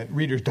reading in a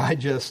Reader's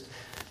Digest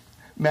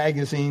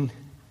magazine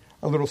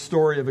a little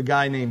story of a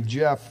guy named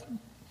Jeff.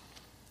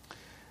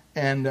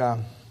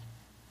 And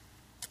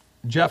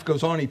Jeff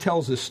goes on, he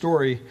tells this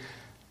story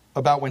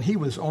about when he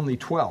was only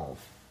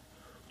 12.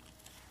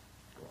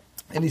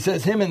 And he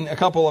says him and a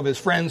couple of his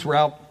friends were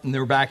out in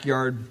their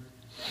backyard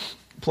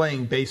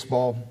playing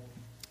baseball,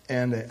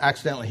 and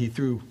accidentally he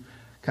threw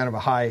kind of a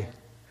high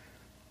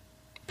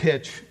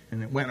pitch,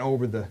 and it went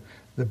over the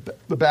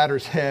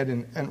batter's head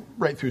and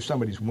right through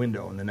somebody's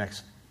window in the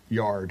next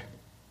yard.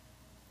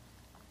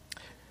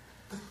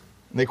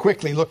 And they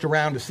quickly looked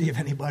around to see if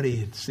anybody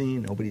had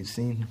seen. Nobody had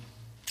seen.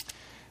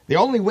 The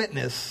only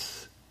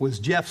witness was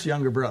Jeff's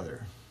younger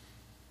brother.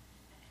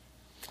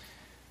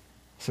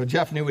 So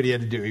Jeff knew what he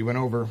had to do. He went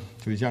over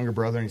to his younger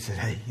brother and he said,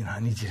 "Hey, I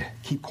need you to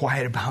keep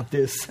quiet about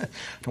this. I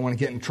don't want to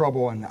get in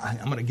trouble, and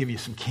I'm going to give you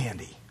some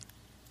candy."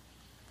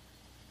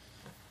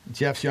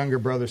 Jeff's younger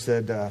brother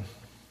said, "I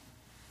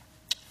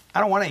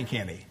don't want any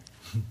candy."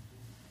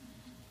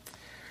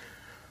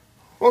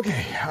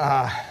 "Okay,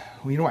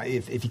 well, you know what?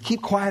 If you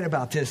keep quiet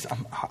about this,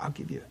 I'll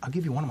give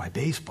you one of my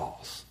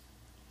baseballs."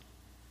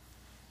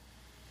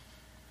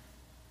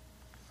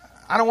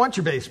 "I don't want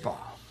your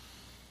baseball."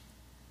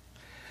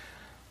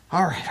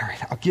 All right,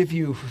 I'll give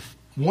you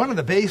one of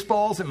the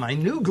baseballs and my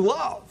new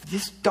glove.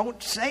 Just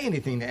don't say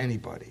anything to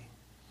anybody.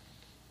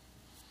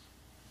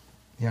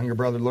 The younger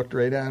brother looked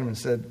right at him and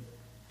said,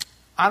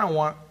 "I don't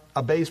want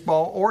a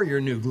baseball or your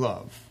new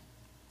glove."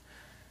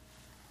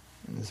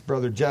 And his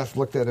brother Jeff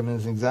looked at him in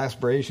his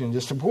exasperation and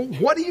just said, "Well,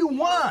 what do you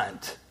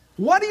want?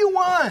 What do you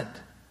want?"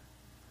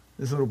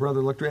 His little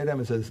brother looked right at him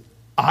and says,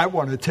 "I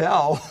want to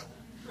tell."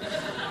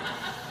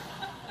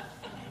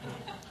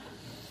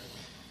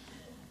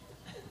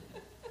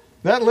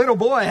 That little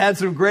boy had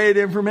some great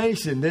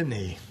information, didn't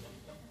he?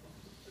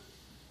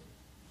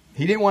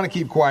 He didn't want to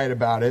keep quiet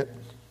about it.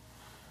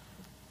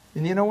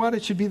 And you know what?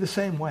 It should be the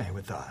same way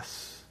with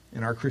us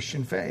in our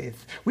Christian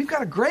faith. We've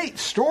got a great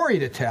story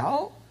to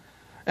tell,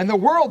 and the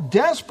world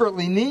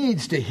desperately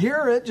needs to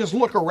hear it. Just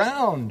look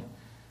around.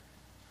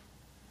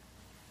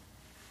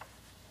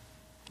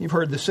 You've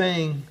heard the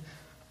saying,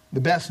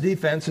 the best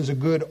defense is a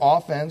good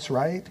offense,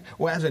 right?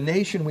 Well, as a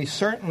nation, we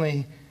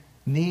certainly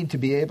need to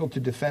be able to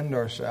defend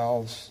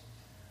ourselves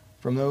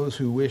from those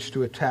who wish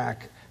to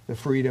attack the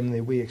freedom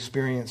that we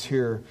experience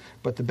here.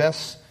 But the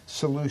best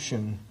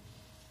solution,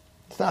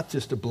 it's not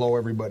just to blow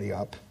everybody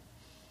up.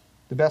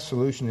 The best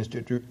solution is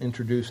to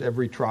introduce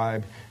every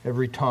tribe,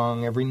 every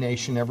tongue, every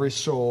nation, every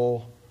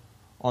soul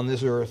on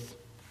this earth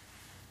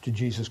to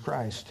Jesus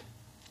Christ.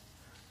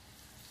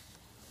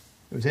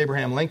 It was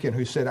Abraham Lincoln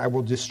who said, "I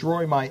will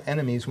destroy my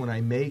enemies when I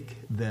make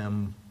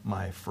them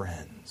my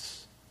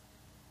friends."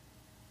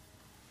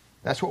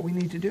 That's what we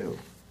need to do.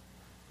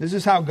 This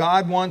is how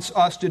God wants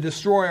us to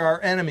destroy our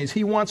enemies.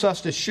 He wants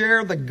us to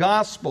share the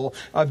gospel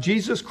of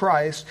Jesus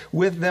Christ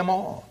with them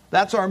all.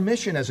 That's our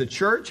mission as a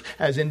church,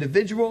 as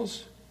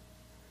individuals.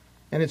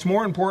 And it's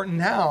more important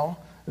now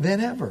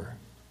than ever.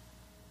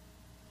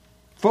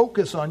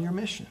 Focus on your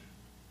mission.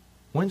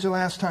 When's the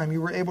last time you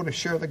were able to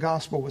share the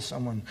gospel with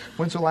someone?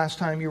 When's the last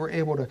time you were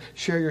able to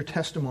share your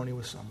testimony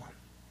with someone?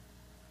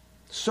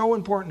 So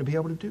important to be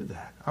able to do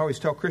that. I always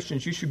tell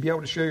Christians you should be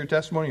able to share your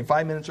testimony in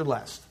 5 minutes or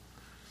less.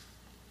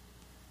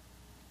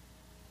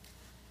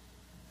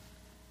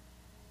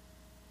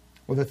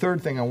 Well, the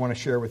third thing I want to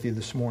share with you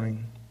this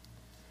morning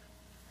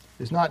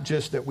is not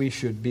just that we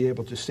should be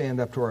able to stand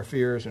up to our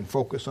fears and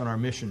focus on our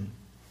mission,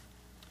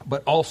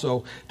 but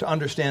also to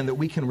understand that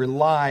we can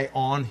rely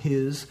on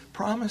His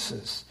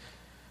promises.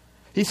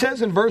 He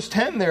says in verse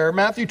 10 there,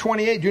 Matthew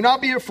 28, "Do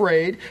not be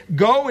afraid.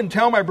 Go and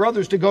tell my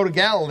brothers to go to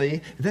Galilee."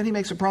 And then he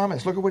makes a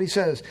promise. Look at what he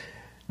says.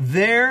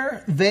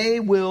 "There they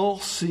will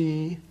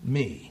see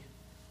me."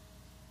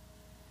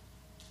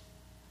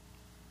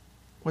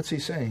 What's he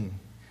saying?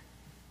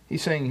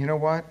 He's saying, you know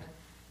what?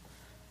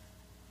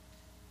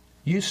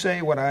 You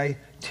say what I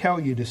tell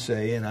you to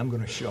say, and I'm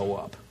going to show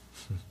up.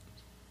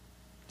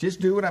 Just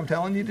do what I'm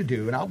telling you to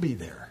do, and I'll be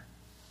there.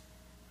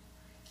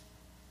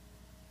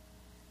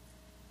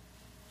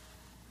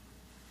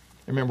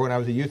 I remember when I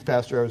was a youth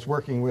pastor, I was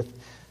working with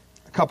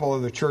a couple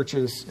other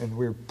churches, and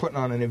we were putting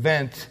on an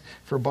event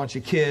for a bunch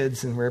of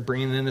kids, and we were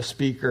bringing in a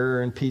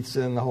speaker and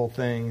pizza and the whole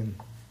thing, and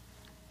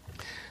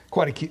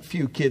quite a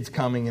few kids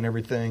coming and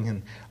everything.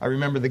 And I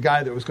remember the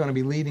guy that was going to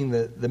be leading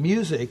the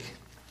music,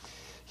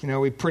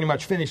 we pretty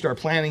much finished our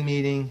planning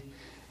meeting,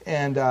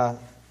 and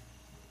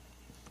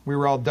we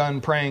were all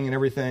done praying and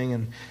everything.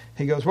 And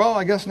he goes, "Well,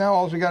 I guess now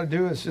all we got to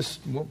do is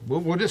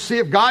we'll just see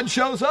if God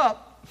shows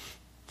up."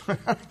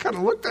 I kind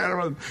of looked at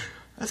him.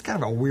 That's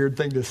kind of a weird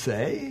thing to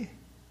say.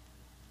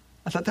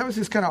 I thought that was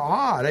just kind of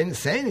odd. I didn't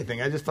say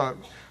anything. I just thought,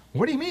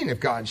 what do you mean if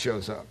God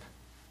shows up?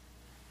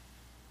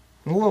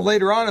 And a little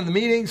later on in the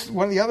meetings,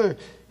 one of the other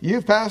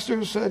youth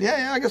pastors said,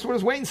 yeah, I guess we'll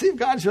just wait and see if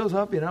God shows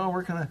up. We're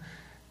going to...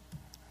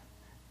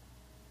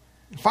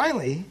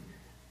 Finally,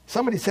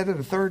 Somebody said it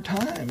a third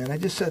time, and I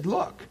just said,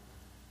 look,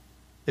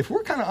 if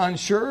we're kind of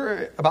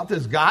unsure about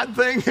this God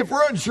thing, if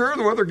we're unsure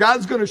whether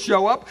God's going to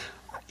show up,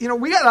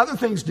 we got other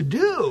things to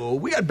do.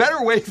 We got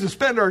better ways to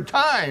spend our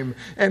time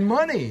and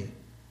money.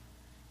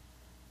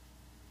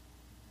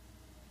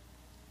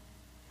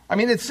 I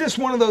mean, it's just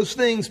one of those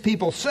things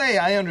people say.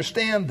 I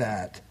understand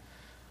that.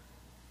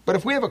 But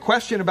if we have a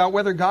question about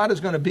whether God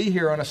is going to be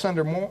here on a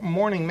Sunday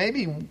morning,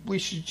 maybe we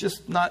should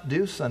just not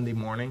do Sunday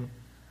morning.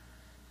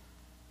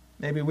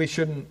 Maybe we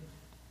shouldn't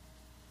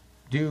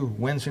do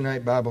Wednesday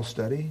night Bible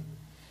study.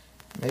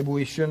 Maybe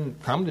we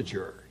shouldn't come to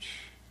church.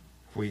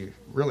 If we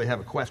really have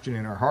a question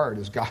in our heart,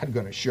 is God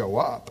going to show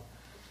up?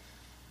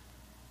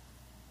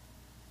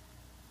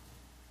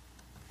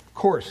 Of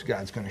course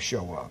God's going to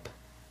show up.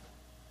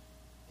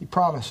 He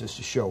promises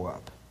to show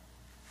up.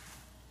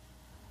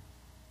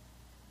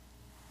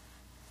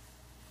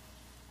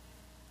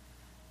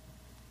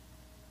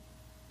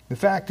 The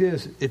fact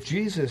is, if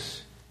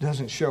Jesus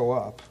doesn't show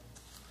up,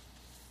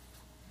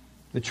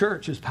 the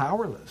church is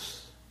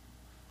powerless.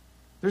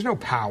 There's no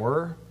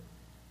power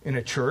in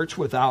a church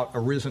without a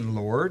risen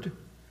Lord.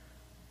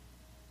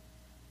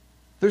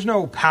 There's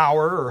no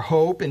power or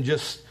hope in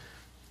just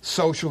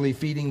socially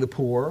feeding the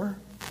poor.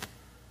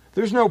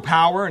 There's no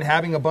power in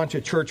having a bunch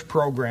of church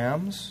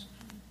programs.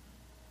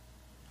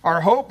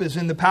 Our hope is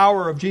in the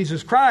power of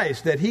Jesus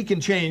Christ, that He can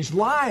change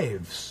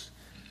lives.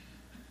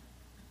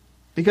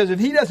 Because if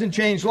He doesn't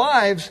change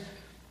lives,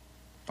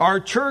 our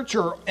church,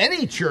 or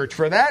any church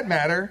for that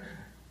matter,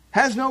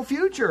 has no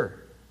future.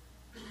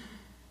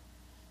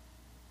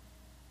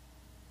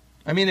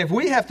 I mean, if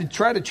we have to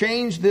try to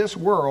change this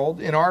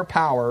world in our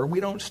power, we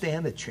don't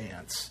stand a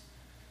chance.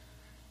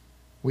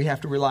 We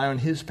have to rely on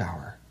His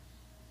power.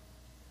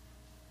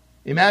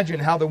 Imagine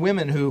how the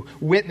women who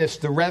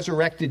witnessed the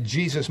resurrected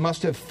Jesus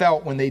must have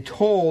felt when they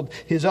told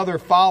His other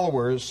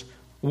followers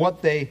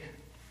what they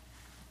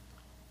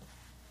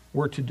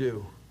were to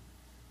do.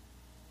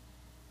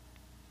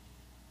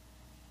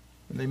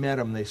 When they met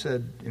Him, they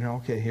said,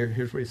 okay,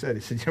 here's what He said.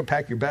 He said,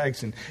 pack your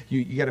bags and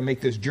you got to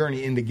make this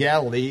journey into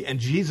Galilee,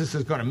 and Jesus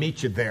is going to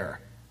meet you there,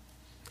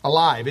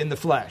 alive, in the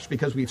flesh,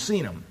 because we've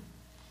seen Him.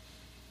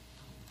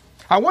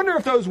 I wonder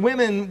if those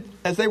women,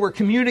 as they were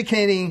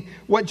communicating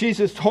what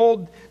Jesus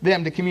told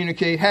them to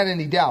communicate, had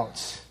any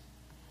doubts.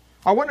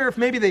 I wonder if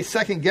maybe they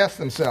second-guessed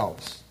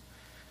themselves.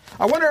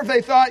 I wonder if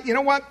they thought,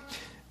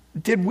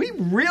 did we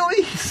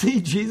really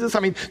see Jesus?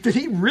 I mean, did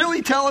He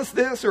really tell us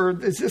this? Or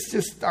is this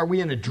just, are we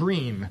in a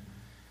dream?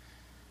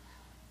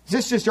 Is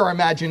this just our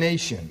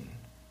imagination?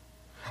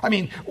 I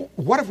mean,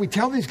 what if we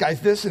tell these guys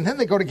this and then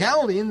they go to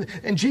Galilee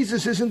and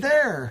Jesus isn't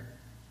there?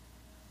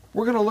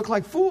 We're going to look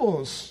like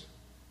fools.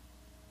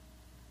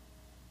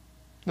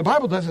 The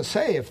Bible doesn't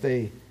say if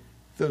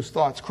those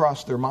thoughts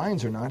crossed their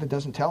minds or not. It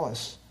doesn't tell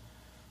us.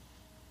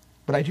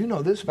 But I do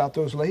know this about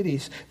those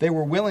ladies. They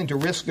were willing to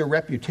risk their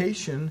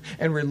reputation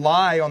and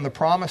rely on the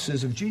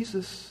promises of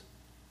Jesus.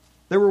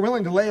 They were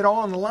willing to lay it all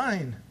on the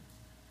line.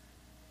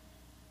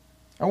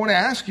 I want to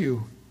ask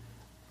you,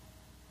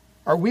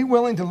 are we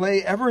willing to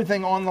lay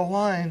everything on the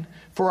line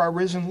for our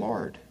risen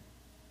Lord?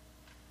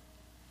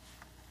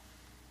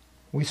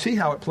 We see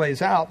how it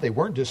plays out. They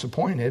weren't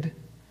disappointed.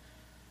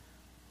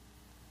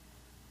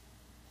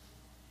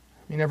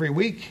 I mean, every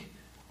week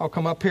I'll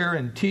come up here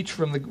and teach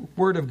from the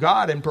Word of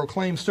God and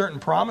proclaim certain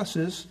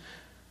promises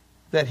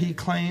that He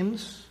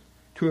claims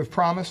to have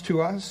promised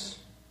to us.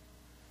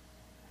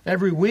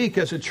 Every week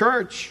as a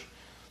church,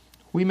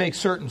 we make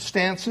certain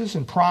stances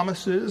and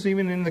promises,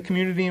 even in the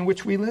community in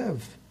which we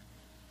live.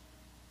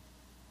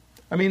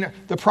 I mean,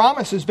 the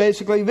promise is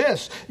basically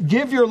this: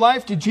 give your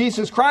life to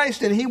Jesus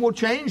Christ and He will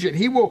change it.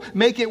 He will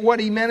make it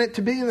what He meant it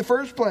to be in the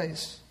first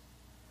place.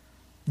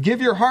 Give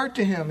your heart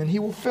to Him and He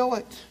will fill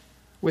it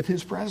with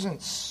His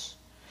presence.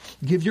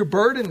 Give your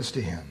burdens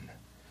to Him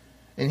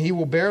and He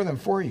will bear them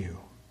for you.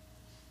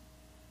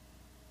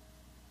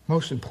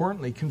 Most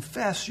importantly,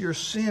 confess your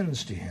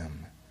sins to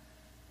Him.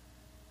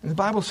 And the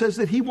Bible says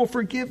that He will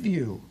forgive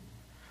you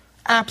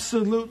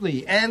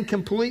absolutely and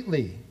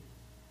completely.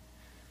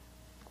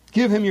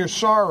 Give Him your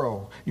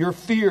sorrow, your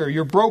fear,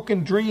 your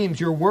broken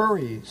dreams, your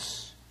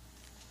worries.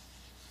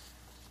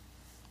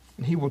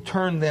 And He will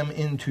turn them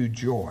into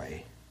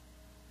joy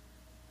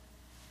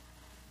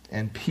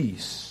and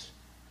peace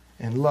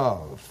and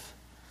love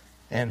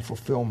and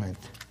fulfillment.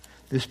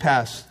 This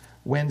past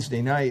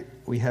Wednesday night,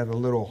 we had a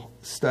little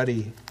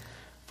study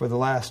for the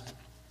last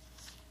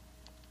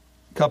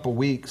couple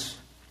weeks.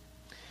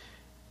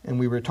 And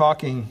we were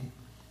talking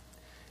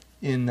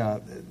in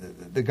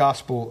the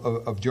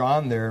Gospel of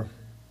John there,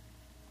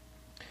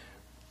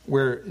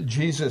 where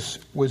Jesus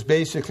was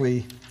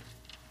basically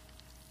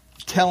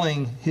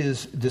telling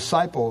His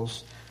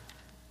disciples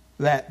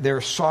that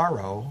their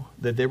sorrow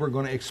that they were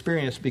going to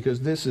experience, because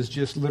this is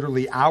just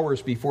literally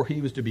hours before He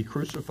was to be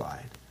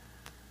crucified.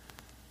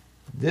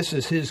 This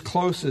is His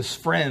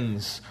closest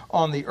friends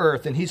on the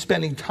earth, and He's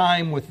spending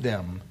time with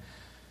them.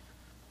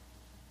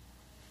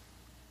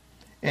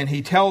 And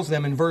He tells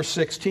them in verse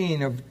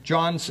 16 of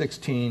John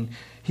 16,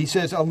 He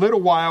says, "A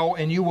little while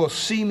and you will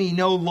see me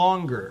no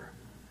longer.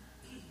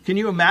 Can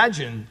you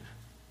imagine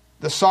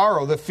the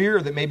sorrow, the fear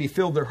that maybe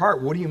filled their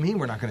heart? What do you mean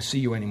we're not going to see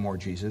you anymore,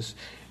 Jesus?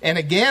 And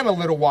again a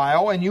little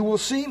while, and you will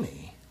see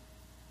me.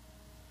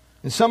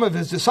 And some of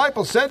his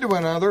disciples said to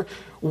one another,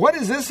 what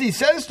is this he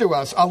says to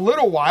us? A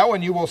little while,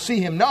 and you will see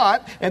him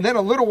not, and then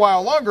a little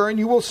while longer, and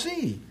you will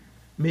see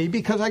me,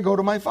 because I go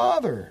to my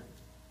Father.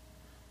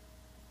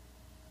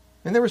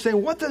 And they were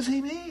saying, what does he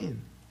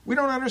mean? We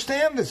don't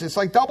understand this. It's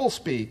like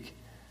doublespeak.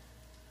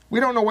 We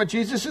don't know what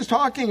Jesus is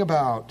talking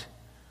about.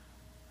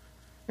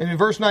 And in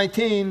verse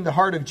 19, the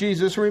heart of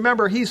Jesus,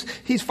 remember, he's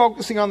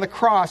focusing on the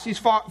cross. He's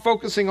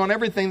focusing on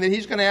everything that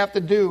he's going to have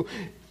to do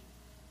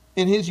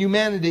in his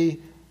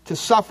humanity to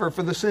suffer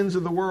for the sins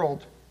of the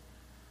world.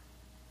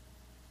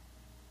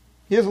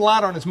 He has a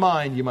lot on his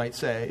mind, you might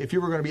say. If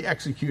you were going to be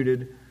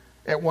executed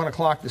at 1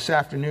 o'clock this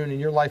afternoon and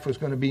your life was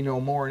going to be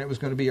no more and it was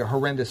going to be a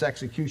horrendous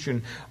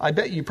execution, I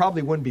bet you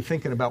probably wouldn't be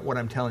thinking about what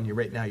I'm telling you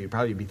right now. You'd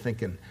probably be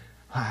thinking,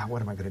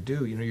 what am I going to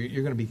do? You know,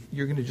 you're going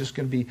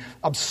to be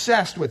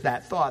obsessed with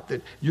that thought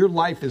that your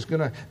life is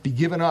going to be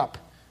given up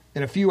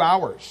in a few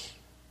hours.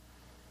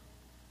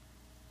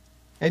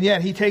 And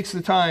yet he takes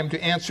the time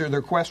to answer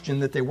their question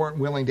that they weren't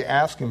willing to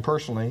ask him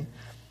personally.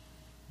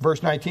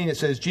 Verse 19, it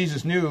says,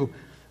 Jesus knew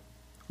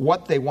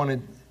what they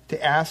wanted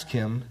to ask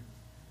him.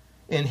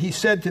 And he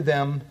said to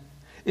them,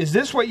 is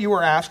this what you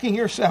are asking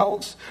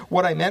yourselves?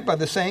 What I meant by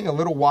the saying, a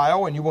little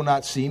while and you will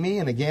not see me,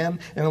 and again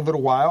in a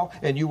little while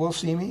and you will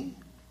see me?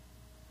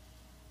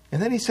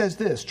 And then he says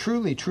this,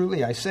 truly,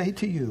 truly, I say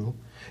to you,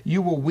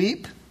 you will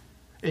weep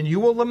and you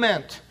will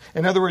lament.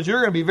 In other words, you're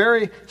going to be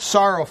very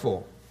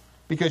sorrowful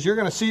because you're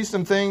going to see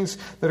some things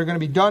that are going to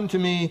be done to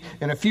me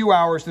in a few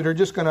hours that are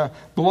just going to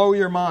blow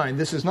your mind.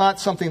 This is not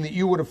something that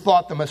you would have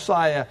thought the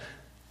Messiah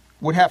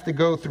would have to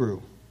go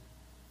through.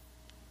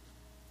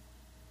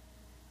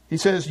 He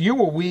says, you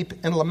will weep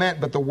and lament,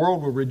 but the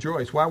world will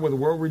rejoice. Why will the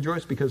world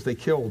rejoice? Because they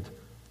killed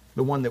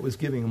the one that was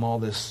giving them all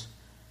this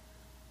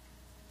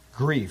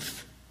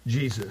grief.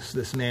 Jesus,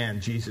 this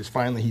man, Jesus,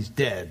 finally he's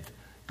dead.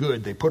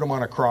 Good, they put him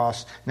on a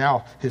cross.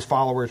 Now his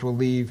followers will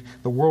leave.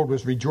 The world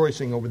was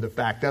rejoicing over the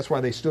fact. That's why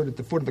they stood at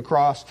the foot of the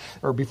cross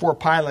or before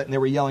Pilate and they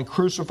were yelling,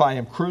 crucify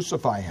him,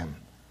 crucify him.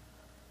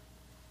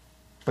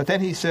 But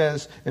then he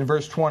says in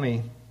verse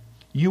 20,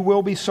 you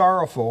will be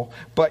sorrowful,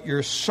 but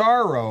your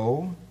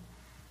sorrow,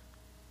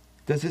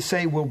 does it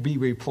say will be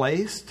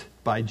replaced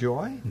by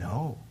joy?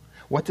 No.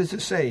 What does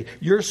it say?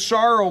 Your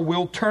sorrow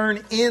will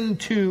turn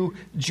into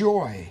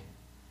joy.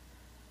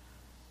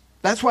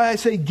 That's why I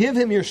say give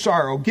him your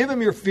sorrow, give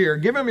him your fear,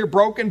 give him your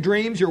broken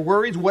dreams, your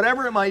worries,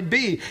 whatever it might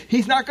be.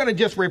 He's not going to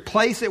just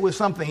replace it with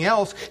something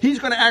else. He's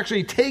going to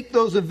actually take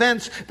those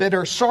events that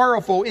are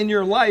sorrowful in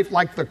your life,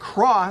 like the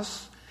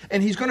cross,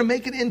 and he's going to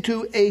make it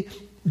into a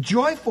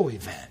joyful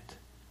event.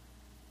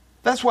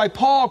 That's why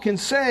Paul can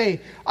say,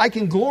 I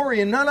can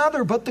glory in none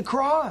other but the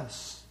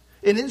cross,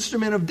 an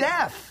instrument of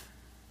death.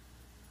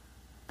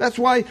 That's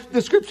why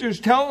the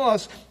scriptures tell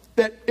us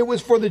that it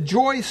was for the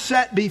joy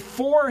set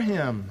before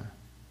him.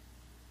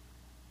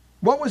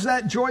 What was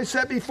that joy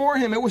set before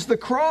him? It was the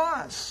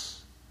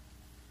cross.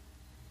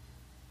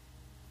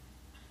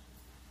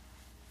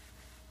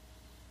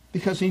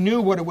 Because he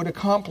knew what it would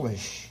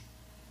accomplish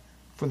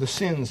for the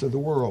sins of the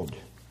world.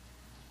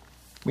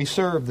 We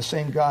serve the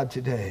same God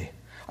today.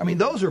 I mean,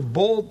 those are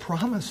bold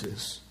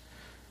promises.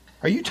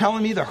 Are you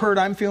telling me the hurt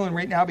I'm feeling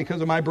right now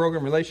because of my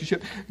broken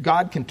relationship,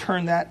 God can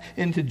turn that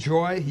into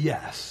joy?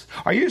 Yes.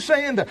 Are you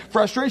saying the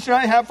frustration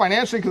I have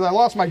financially because I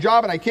lost my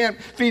job and I can't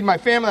feed my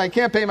family, I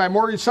can't pay my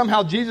mortgage,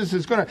 somehow Jesus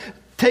is going to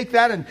take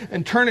that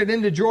and turn it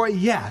into joy?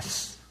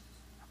 Yes.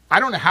 I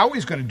don't know how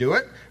he's going to do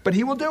it, but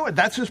he will do it.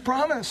 That's his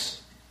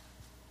promise.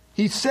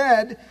 He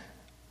said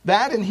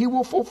that and he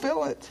will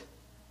fulfill it.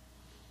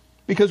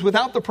 Because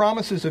without the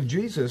promises of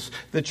Jesus,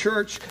 the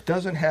church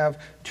doesn't have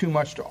too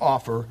much to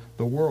offer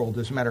the world.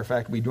 As a matter of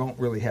fact, we don't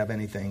really have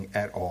anything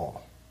at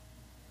all.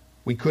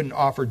 We couldn't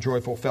offer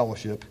joyful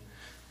fellowship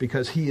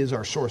because he is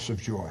our source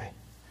of joy.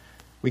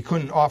 We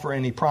couldn't offer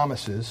any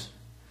promises.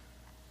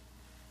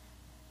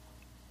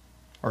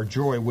 Our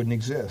joy wouldn't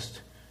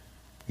exist.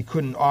 We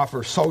couldn't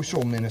offer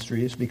social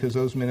ministries because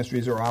those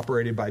ministries are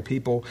operated by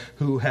people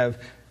who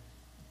have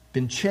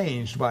been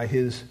changed by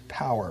his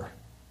power.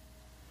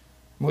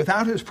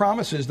 Without his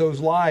promises, those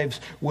lives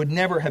would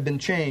never have been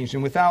changed.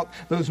 And without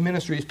those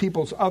ministries,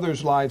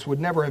 others' lives would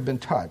never have been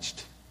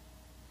touched.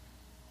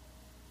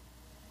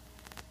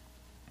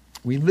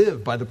 We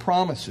live by the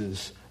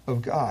promises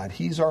of God.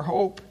 He's our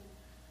hope.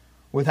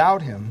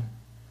 Without him,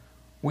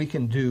 we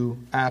can do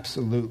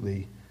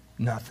absolutely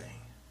nothing.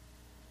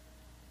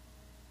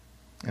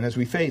 And as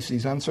we face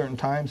these uncertain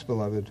times,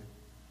 beloved,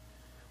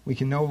 we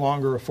can no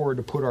longer afford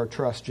to put our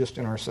trust just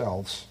in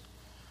ourselves.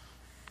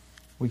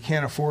 We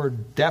can't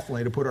afford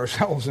definitely to put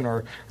ourselves in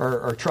our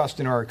trust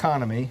in our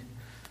economy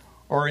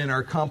or in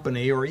our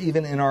company or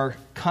even in our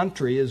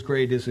country, as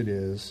great as it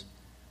is,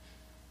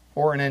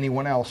 or in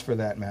anyone else for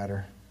that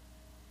matter.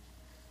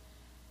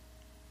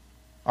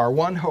 Our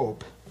one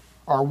hope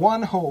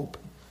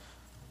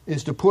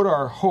is to put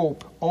our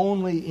hope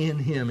only in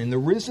him, in the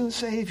risen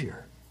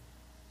Savior.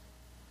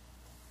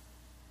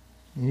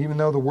 And even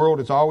though the world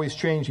is always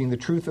changing, the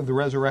truth of the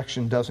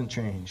resurrection doesn't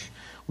change.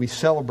 We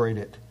celebrate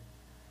it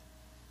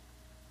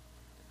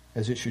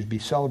as it should be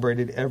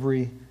celebrated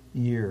every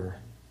year.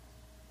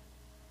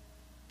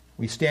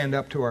 We stand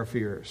up to our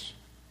fears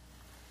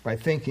by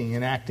thinking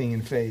and acting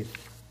in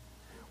faith.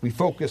 We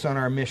focus on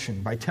our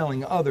mission by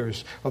telling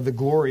others of the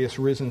glorious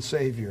risen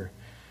Savior.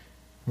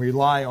 We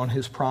rely on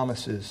His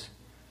promises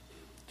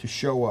to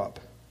show up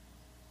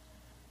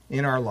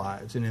in our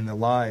lives and in the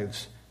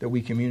lives that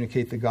we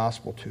communicate the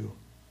gospel to.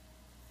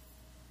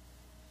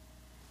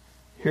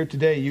 Here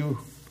today, you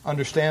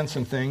understand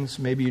some things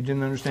maybe you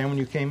didn't understand when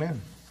you came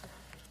in.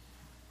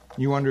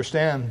 You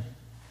understand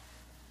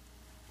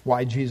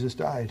why Jesus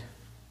died.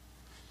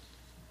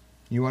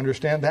 You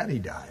understand that He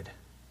died.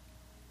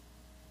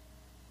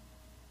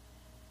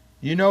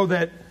 You know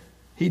that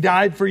He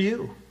died for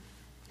you.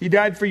 He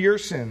died for your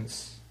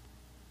sins.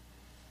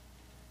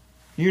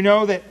 You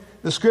know that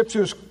the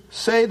Scriptures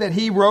say that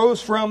He rose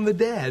from the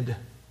dead.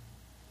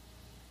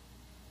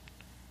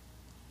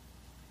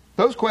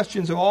 Those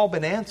questions have all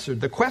been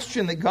answered. The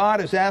question that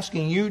God is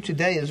asking you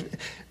today is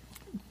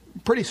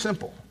pretty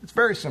simple. It's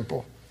very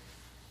simple.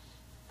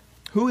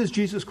 Who is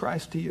Jesus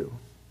Christ to you?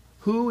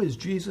 Who is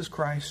Jesus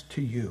Christ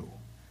to you?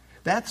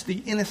 That's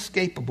the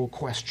inescapable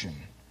question.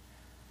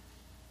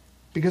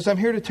 Because I'm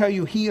here to tell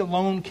you, He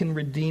alone can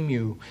redeem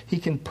you. He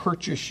can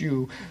purchase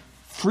you,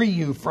 free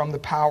you from the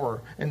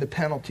power and the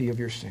penalty of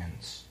your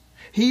sins.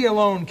 He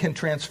alone can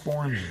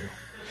transform you.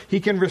 He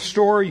can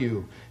restore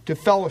you to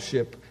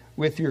fellowship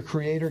with your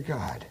Creator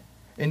God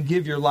and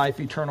give your life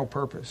eternal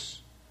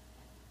purpose.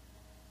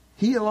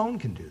 He alone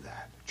can do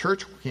that.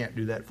 Church can't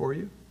do that for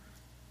you.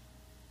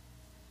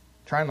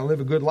 Trying to live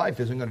a good life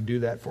isn't going to do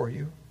that for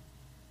you.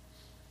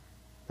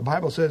 The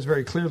Bible says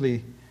very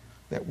clearly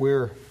that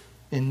we're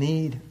in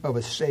need of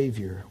a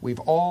Savior. We've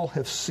all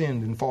have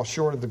sinned and fall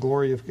short of the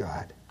glory of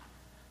God.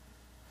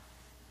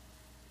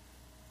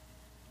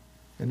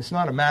 And it's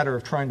not a matter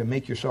of trying to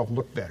make yourself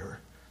look better.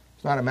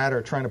 It's not a matter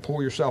of trying to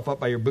pull yourself up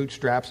by your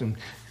bootstraps and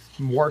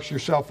wash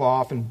yourself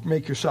off and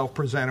make yourself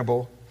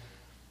presentable.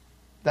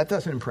 That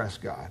doesn't impress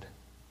God.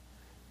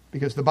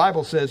 Because the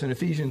Bible says in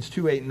Ephesians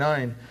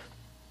 2:8-9,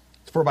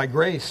 for by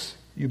grace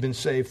you've been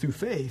saved through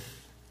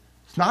faith.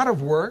 It's not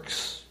of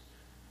works,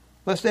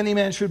 lest any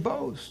man should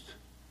boast.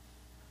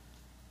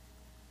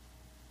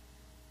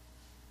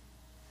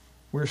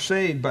 We're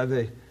saved by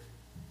the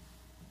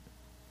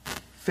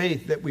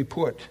faith that we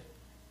put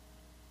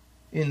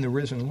in the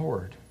risen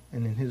Lord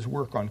and in His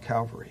work on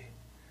Calvary.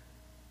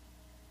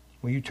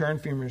 Will you turn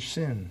from your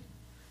sin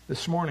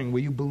this morning? Will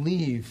you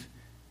believe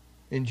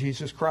in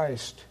Jesus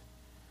Christ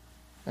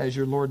as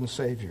your Lord and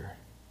Savior?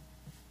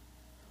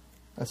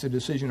 That's a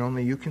decision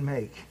only you can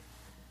make,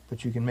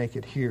 but you can make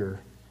it here,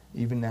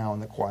 even now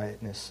in the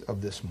quietness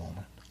of this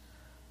moment.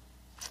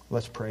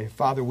 Let's pray.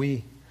 Father,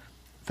 we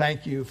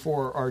thank You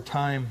for our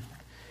time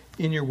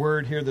in Your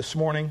Word here this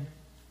morning.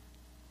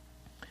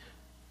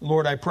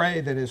 Lord, I pray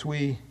that as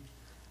we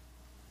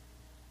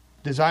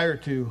desire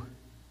to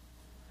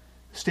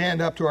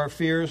stand up to our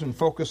fears and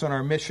focus on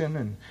our mission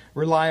and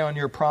rely on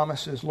Your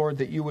promises, Lord,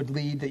 that You would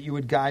lead, that You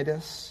would guide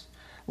us.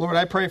 Lord,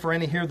 I pray for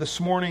any here this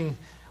morning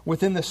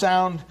within the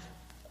sound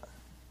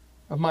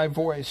of my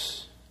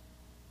voice,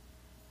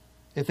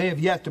 if they have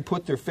yet to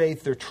put their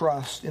faith, their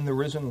trust in the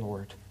risen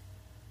Lord.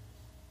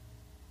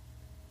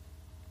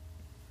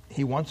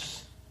 He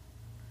wants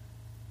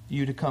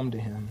you to come to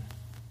Him.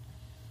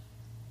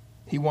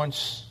 He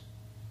wants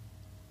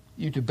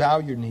you to bow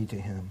your knee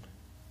to Him.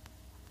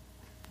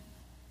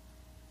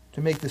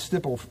 To make the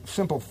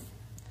simple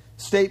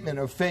statement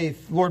of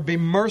faith, Lord, be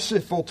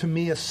merciful to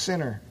me, a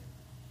sinner.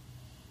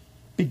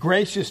 Be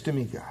gracious to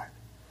me, God.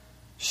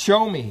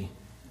 Show me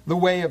the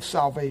way of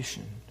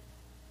salvation.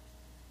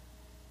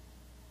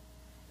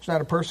 There's not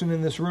a person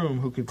in this room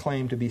who could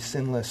claim to be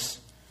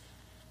sinless,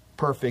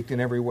 perfect in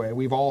every way.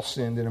 We've all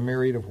sinned in a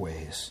myriad of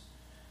ways.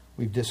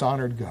 We've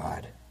dishonored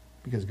God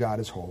because God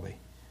is holy.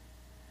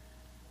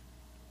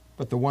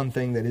 But the one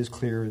thing that is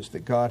clear is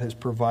that God has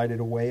provided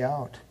a way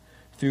out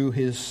through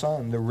His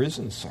Son, the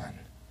risen Son.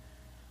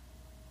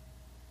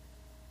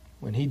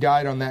 When He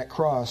died on that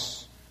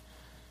cross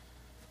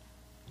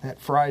that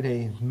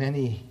Friday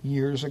many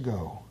years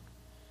ago,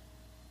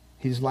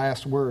 His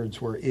last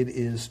words were, "It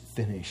is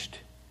finished."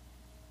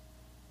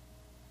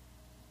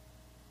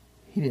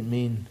 He didn't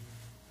mean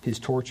His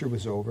torture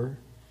was over.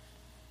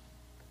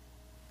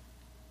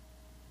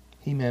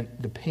 He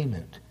meant the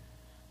payment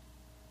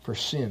for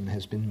sin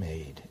has been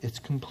made. It's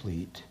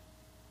complete.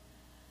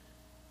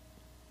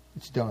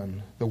 It's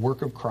done. The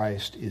work of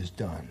Christ is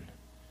done.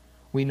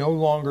 We no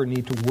longer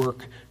need to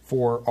work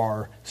for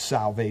our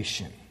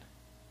salvation.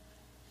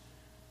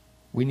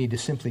 We need to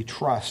simply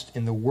trust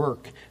in the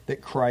work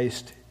that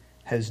Christ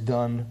has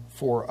done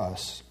for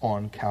us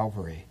on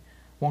Calvary.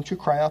 Won't you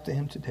cry out to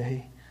Him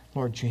today?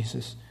 Lord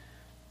Jesus,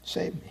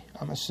 save me.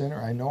 I'm a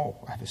sinner. I know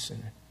I'm a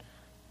sinner.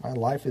 My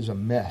life is a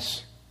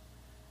mess.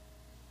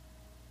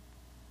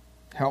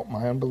 Help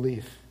my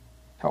unbelief.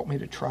 Help me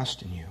to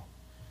trust in You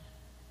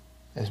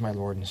as my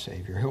Lord and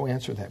Savior. He'll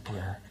answer that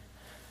prayer.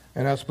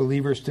 And us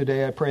believers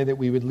today, I pray that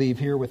we would leave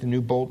here with a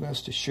new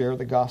boldness to share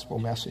the gospel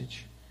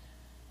message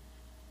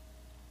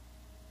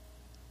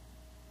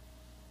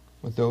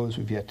with those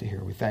we've yet to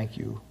hear. We thank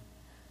you,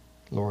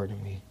 Lord,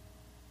 and we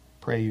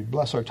pray you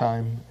bless our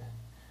time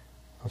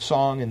of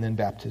song and then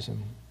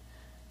baptism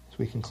as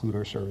we conclude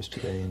our service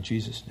today. In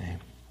Jesus' name,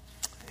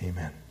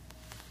 amen.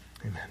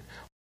 Amen.